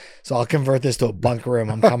us. So I'll convert this to a bunk room.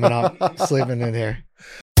 I'm coming up, sleeping in here.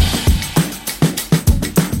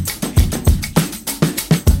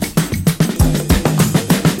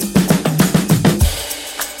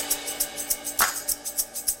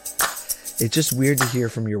 It's just weird to hear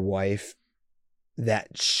from your wife that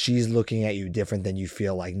she's looking at you different than you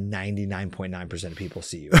feel like 99.9% of people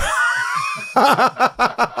see you.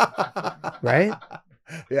 Right?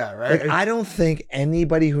 Yeah, right. Like, I don't think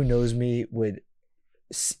anybody who knows me would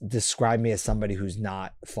describe me as somebody who's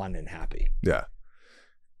not fun and happy. Yeah.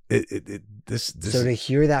 So to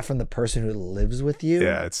hear that from the person who lives with you,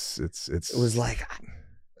 it was like,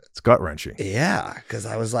 it's gut wrenching. Yeah, because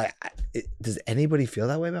I was like, does anybody feel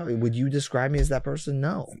that way about me? Would you describe me as that person?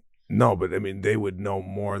 No, but I mean, they would know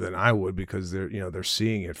more than I would, because they're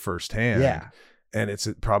seeing it firsthand. Yeah, and it's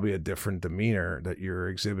probably a different demeanor that you're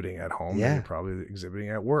exhibiting at home than you're probably exhibiting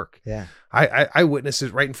at work. Yeah, I witnessed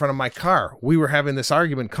it right in front of my car. We were having this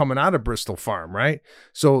argument coming out of Bristol Farm, right?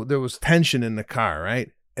 So there was tension in the car,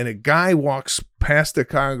 right? And a guy walks past the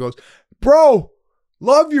car and goes, "Bro,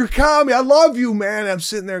 love your comedy. I love you, man." I'm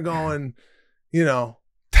sitting there going,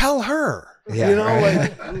 tell her,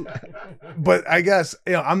 like, but I guess,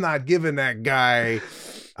 I'm not giving that guy,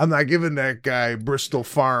 I'm not giving that guy Bristol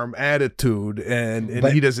Farm attitude, and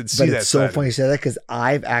he doesn't see that. But it's so funny you say that, because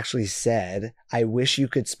I've actually said, I wish you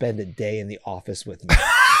could spend a day in the office with me.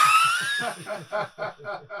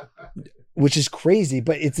 Which is crazy,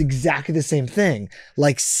 but it's exactly the same thing.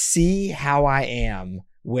 Like, see how I am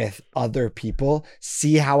with other people.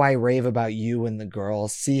 See how I rave about you and the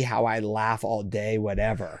girls. See how I laugh all day,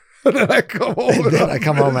 whatever. And then I come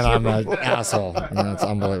home and I'm an asshole. It's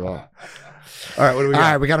unbelievable. All right, what do we got?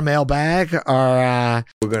 All right, we got a mailbag.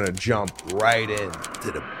 We're going to jump right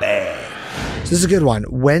into the bag. So this is a good one.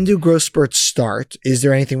 When do growth spurts start? Is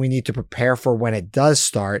there anything we need to prepare for when it does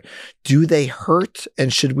start? Do they hurt?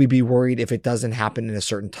 And should we be worried if it doesn't happen in a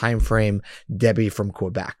certain time frame? Debbie from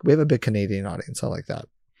Quebec. We have a big Canadian audience. I like that.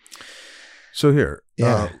 So here,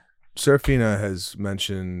 Serafina has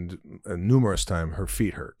mentioned numerous times her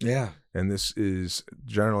feet hurt. Yeah. And this is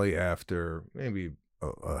generally after maybe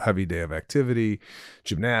a heavy day of activity,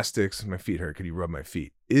 gymnastics. My feet hurt. Could you rub my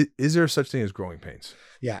feet? Is there such thing as growing pains?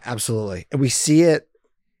 Yeah, absolutely. And we see it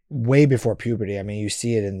way before puberty. I mean, you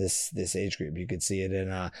see it in this age group. You could see it in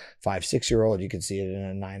a 5-6-year-old. You could see it in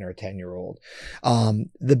a 9 or 10-year-old.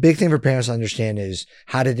 The big thing for parents to understand is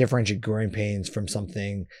how to differentiate growing pains from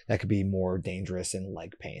something that could be more dangerous in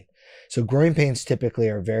leg pain. So growing pains typically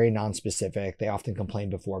are very nonspecific. They often complain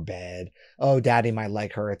before bed. Oh, daddy, my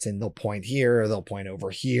leg hurts. And they'll point here, they'll point over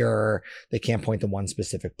here. They can't point to one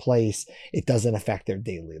specific place. It doesn't affect their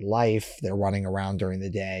daily life. They're running around during the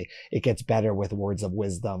day. It gets better with words of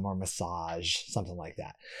wisdom or massage, something like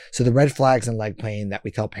that. So the red flags in leg pain that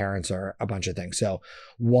we tell parents are a bunch of things. So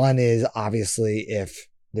one is obviously if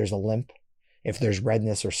there's a limp, if there's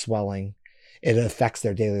redness or swelling, it affects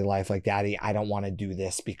their daily life. Like, daddy, I don't want to do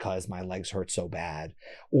this because my legs hurt so bad.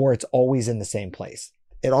 Or it's always in the same place.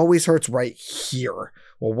 It always hurts right here.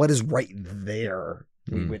 Well, what is right there?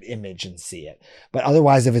 We would image and see it. But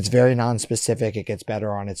otherwise, if it's very nonspecific, it gets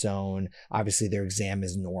better on its own. Obviously, their exam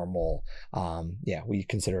is normal. We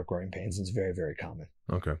consider it growing pains. It's very, very common.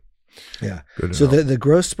 Okay. Yeah. Good. So the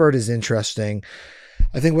growth spurt is interesting.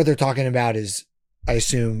 I think what they're talking about is, I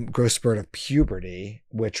assume, growth spurt of puberty,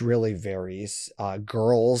 which really varies.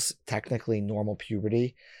 Girls, technically normal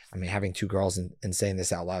puberty. I mean, having 2 girls and saying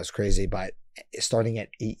this out loud is crazy, but starting at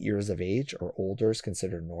 8 years of age or older is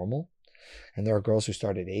considered normal. And there are girls who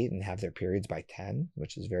start at 8 and have their periods by 10,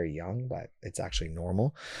 which is very young, but it's actually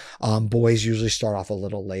normal. Boys usually start off a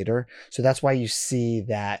little later. So that's why you see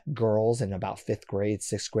that girls in about 5th grade,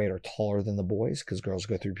 6th grade are taller than the boys, because girls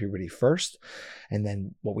go through puberty first. And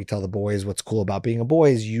then what we tell the boys, what's cool about being a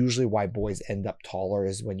boy is usually why boys end up taller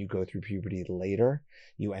is when you go through puberty later,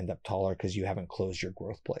 you end up taller because you haven't closed your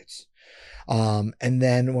growth plates. And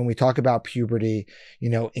then when we talk about puberty,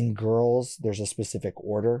 in girls, there's a specific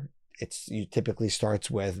order. You typically starts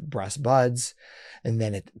with breast buds, and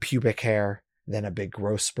then pubic hair, then a big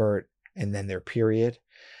growth spurt, and then their period.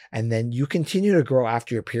 And then you continue to grow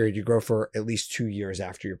after your period. You grow for at least 2 years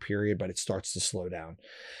after your period, but it starts to slow down.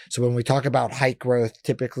 So when we talk about height growth,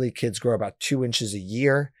 typically kids grow about 2 inches a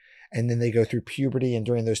year, and then they go through puberty. And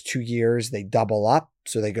during those 2 years, they double up.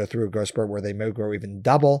 So they go through a growth spurt where they may grow even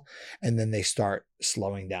double, and then they start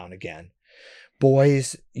slowing down again.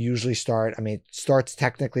 Boys usually starts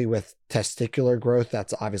technically with testicular growth.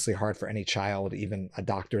 That's obviously hard for any child, even a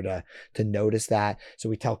doctor to notice that. So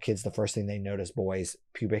we tell kids the first thing they notice, boys,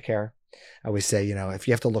 pubic hair. I always say, if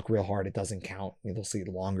you have to look real hard, it doesn't count. They'll see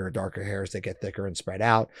longer, darker hairs that get thicker and spread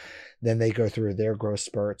out. Then they go through their growth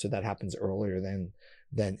spurt. So that happens earlier than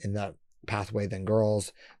in the pathway than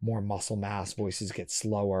girls. More muscle mass, voices get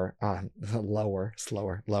slower, lower.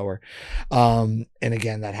 And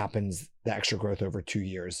again, that happens, the extra growth over 2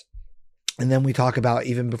 years. And then we talk about,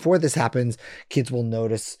 even before this happens, kids will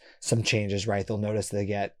notice some changes, right? They'll notice they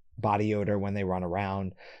get body odor when they run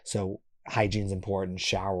around. So hygiene's important,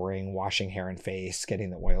 showering, washing hair and face,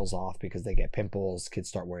 getting the oils off because they get pimples. Kids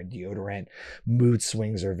start wearing deodorant. Mood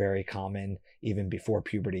swings are very common, even before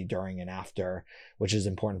puberty, during and after, which is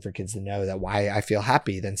important for kids to know that why I feel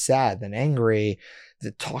happy, then sad, then angry,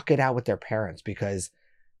 to talk it out with their parents, because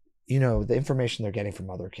the information they're getting from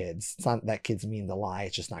other kids, it's not that kids mean to lie,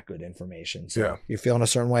 it's just not good information. So If you're feeling a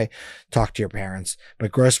certain way, talk to your parents.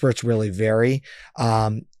 But growth spurts really vary.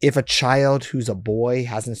 If a child who's a boy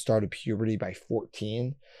hasn't started puberty by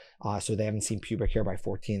 14, so they haven't seen pubic hair by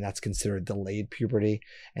 14, that's considered delayed puberty.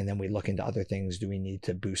 And then we look into other things. Do we need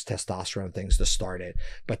to boost testosterone things to start it?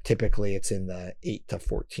 But typically it's in the 8 to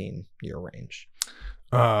 14 year range.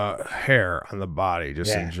 Hair on the body,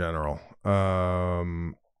 just in general.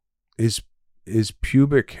 Is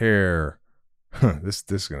pubic hair, this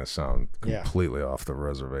is going to sound completely off the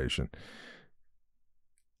reservation.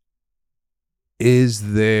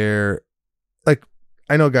 is there, like,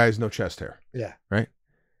 I know guys, no chest hair. Yeah. Right?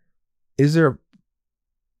 Is there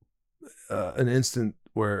an instant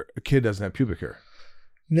where a kid doesn't have pubic hair?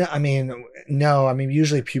 No. I mean,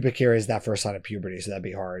 usually pubic hair is that first sign of puberty, so that'd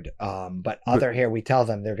be hard. But other hair, we tell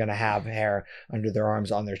them they're going to have hair under their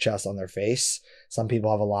arms, on their chest, on their face. Some people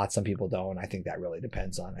have a lot, some people don't. I think that really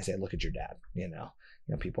depends on, I say, look at your dad,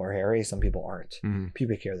 people are hairy, some people aren't. Mm-hmm.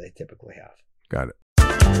 Pubic hair, they typically have. Got it.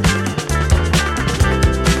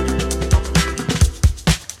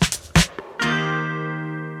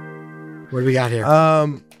 What do we got here?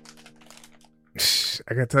 I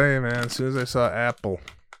gotta tell you, man, as soon as I saw apple,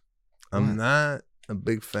 I'm not a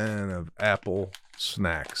big fan of apple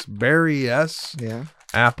snacks. Berry, yes. Yeah.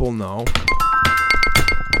 Apple, no.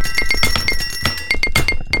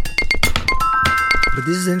 But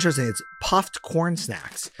this is interesting. It's puffed corn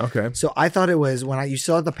snacks. Okay. So I thought it was, when you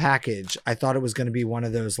saw the package, I thought it was going to be one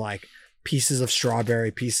of those like pieces of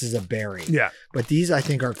strawberry, pieces of berry. Yeah. But these, I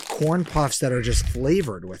think, are corn puffs that are just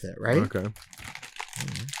flavored with it, right? Okay.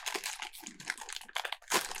 Mm-hmm.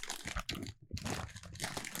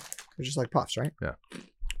 They're just like puffs, right? Yeah.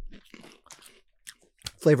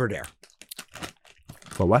 Flavored air.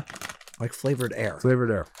 For what? Like flavored air.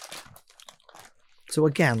 Flavored air. So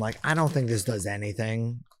again, like, I don't think this does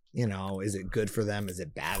anything. Is it good for them? Is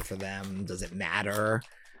it bad for them? Does it matter?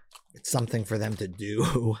 It's something for them to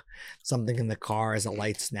do. Something in the car as a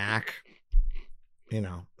light snack.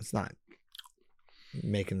 It's not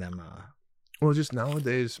making them... Well, just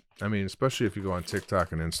nowadays, I mean, especially if you go on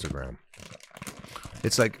TikTok and Instagram,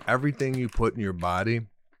 it's like everything you put in your body.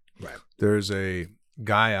 Right. There's a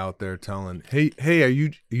guy out there telling, hey, are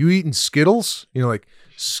you eating Skittles? Like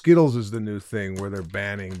Skittles is the new thing where they're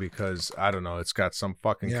banning because, I don't know, it's got some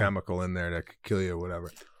fucking chemical in there that could kill you or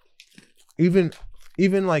whatever. Even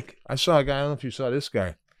like, I saw a guy, I don't know if you saw this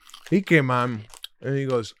guy. He came on and he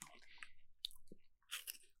goes,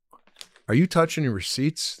 are you touching your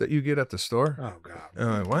receipts that you get at the store? Oh, God. And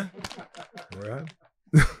I'm like, what? Right.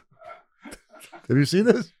 Have you seen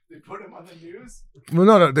this? They put them on the news? Well,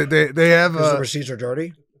 no. They have... the receipts are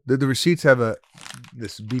dirty? The receipts have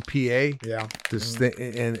this BPA. Yeah. This thing,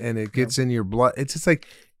 and it gets in your blood. It's just like,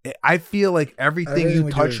 I feel like everything you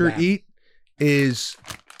touch or eat is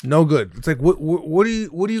no good. It's like, what are you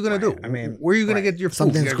going to do? I mean, where are you going to get your food?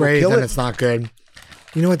 Something's great and it's not good.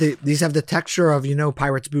 You know what? These have the texture of,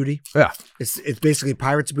 pirate's booty. Yeah. It's basically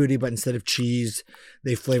pirate's booty, but instead of cheese,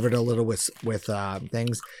 they flavored it a little with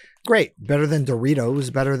things. Great. Better than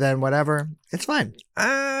Doritos, better than whatever. It's fine.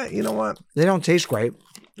 You know what? They don't taste great.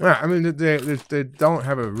 Yeah, I mean, they don't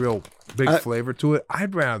have a real big flavor to it.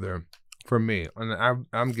 I'd rather, for me, and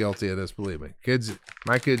I'm guilty of this, believe me.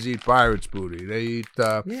 My kids eat pirate's booty. They eat...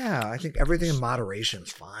 yeah, I think everything in moderation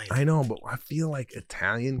is fine. I know, but I feel like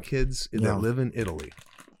Italian kids that live in Italy,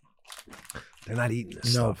 they're not eating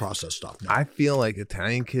this stuff. No processed stuff. No. I feel like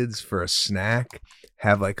Italian kids, for a snack,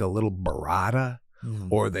 have like a little burrata,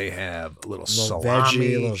 or they have a little salami.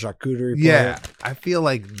 Veggie, a little charcuterie. Yeah, I feel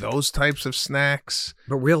like those types of snacks.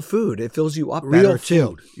 But real food, it fills you up better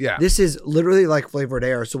too. Yeah. This is literally like flavored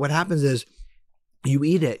air. So what happens is you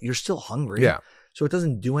eat it, you're still hungry. Yeah. So it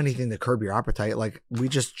doesn't do anything to curb your appetite. Like, we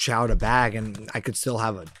just chowed a bag and I could still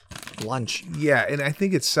have a lunch. Yeah, and I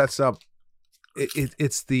think it sets up,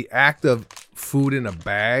 it's the act of food in a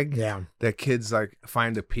bag that kids like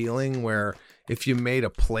find appealing, where if you made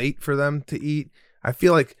a plate for them to eat, I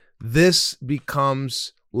feel like this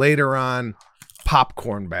becomes later on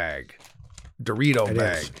popcorn bag, Dorito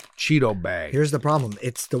bag, Cheeto bag. Here's the problem.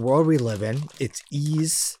 It's the world we live in. It's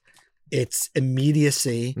ease. It's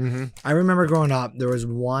immediacy. Mm-hmm. I remember growing up, there was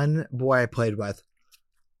one boy I played with.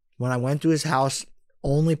 When I went to his house,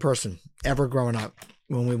 only person ever growing up,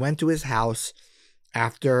 when we went to his house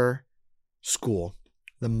after school,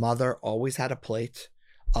 the mother always had a plate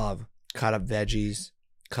of cut up veggies,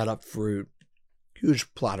 cut up fruit,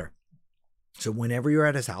 huge platter. So whenever you're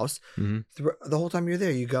at his house, the whole time you're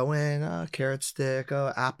there, you go in, carrot stick,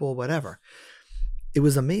 apple, whatever. It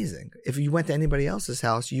was amazing. If you went to anybody else's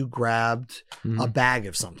house, you grabbed a bag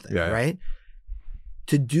of something, right?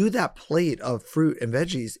 To do that plate of fruit and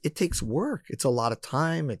veggies, it takes work. It's a lot of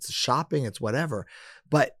time. It's shopping. It's whatever.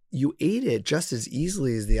 But you ate it just as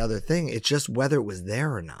easily as the other thing. It's just whether it was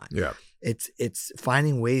there or not. Yeah. It's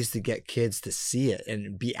finding ways to get kids to see it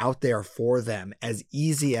and be out there for them, as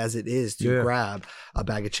easy as it is to grab a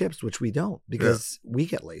bag of chips, which we don't because we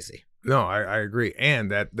get lazy. No, I agree.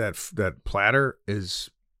 And that platter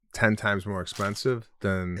is 10 times more expensive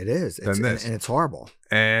than it is. Than this. And it's horrible.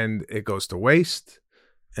 And it goes to waste.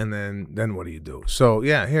 And then what do you do? So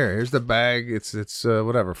yeah, here's the bag. It's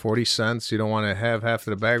whatever, 40 cents. You don't want to have half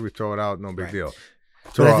of the bag. We throw it out. No big deal.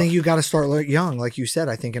 But I think you got to start young. Like you said,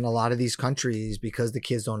 I think in a lot of these countries, because the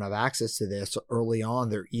kids don't have access to this early on,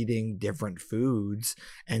 they're eating different foods.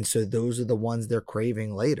 And so those are the ones they're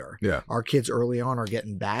craving later. Yeah. Our kids early on are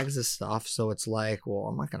getting bags of stuff. So it's like, well,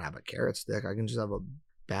 I'm not going to have a carrot stick. I can just have a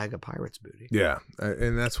bag of Pirate's booty. Yeah.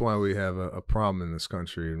 And that's why we have a problem in this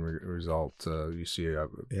country. And result, you see these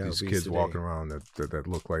obesity. kids walking around that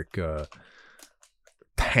look like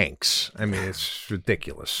tanks. I mean, it's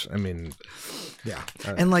ridiculous. I mean, yeah.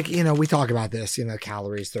 And like, we talk about this,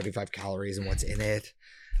 calories, 35 calories and what's in it.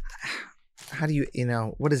 How do you,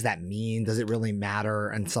 what does that mean? Does it really matter?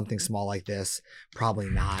 And something small like this, probably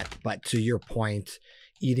not. But to your point,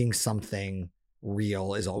 eating something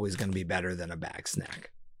real is always going to be better than a bag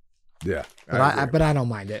snack. Yeah. But I don't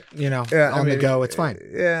mind it, on the go, it's fine.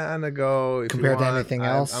 Yeah, on the go. Compared to anything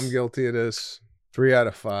else. I'm guilty of this. 3 out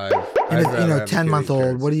of 5. And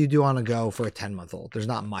 10-month-old, what do you do on a go for a 10-month-old? There's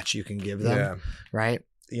not much you can give them, right?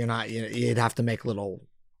 You'd have to make little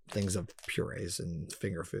things of purees and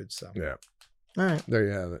finger foods. So yeah. All right. There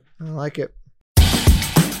you have it. I like it.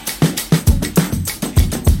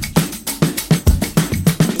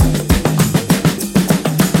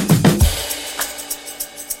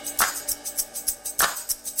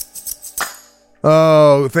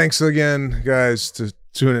 Oh, thanks again, guys, to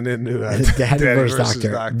tuning in to Daddy versus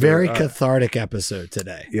Doctor. Very cathartic episode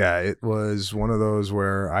today. Yeah, it was one of those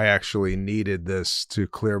where I actually needed this to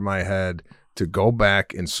clear my head, to go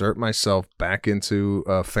back, insert myself back into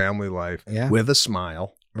family life with a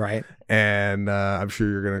smile. Right. And I'm sure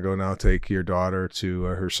you're going to go now take your daughter to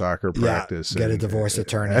her soccer practice. Get a divorce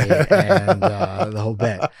attorney and the whole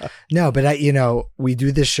bit. No, but we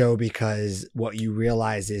do this show because what you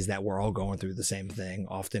realize is that we're all going through the same thing,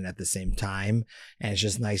 often at the same time. And it's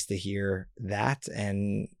just nice to hear that.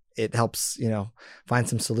 And it helps, find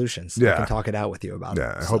some solutions. I can talk it out with you about it.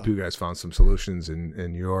 I hope you guys found some solutions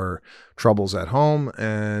in your troubles at home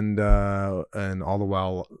and all the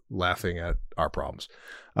while laughing at our problems.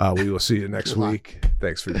 We will see you next week.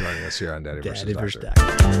 Thanks for joining us here on Daddy versus Doctor.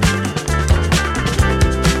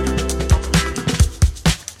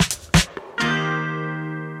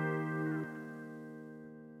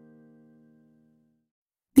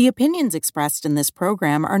 The opinions expressed in this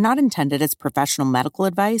program are not intended as professional medical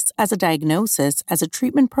advice, as a diagnosis, as a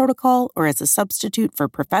treatment protocol, or as a substitute for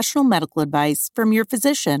professional medical advice from your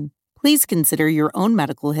physician. Please consider your own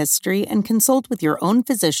medical history and consult with your own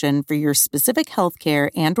physician for your specific healthcare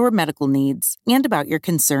and/or medical needs and about your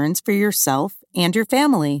concerns for yourself and your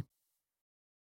family.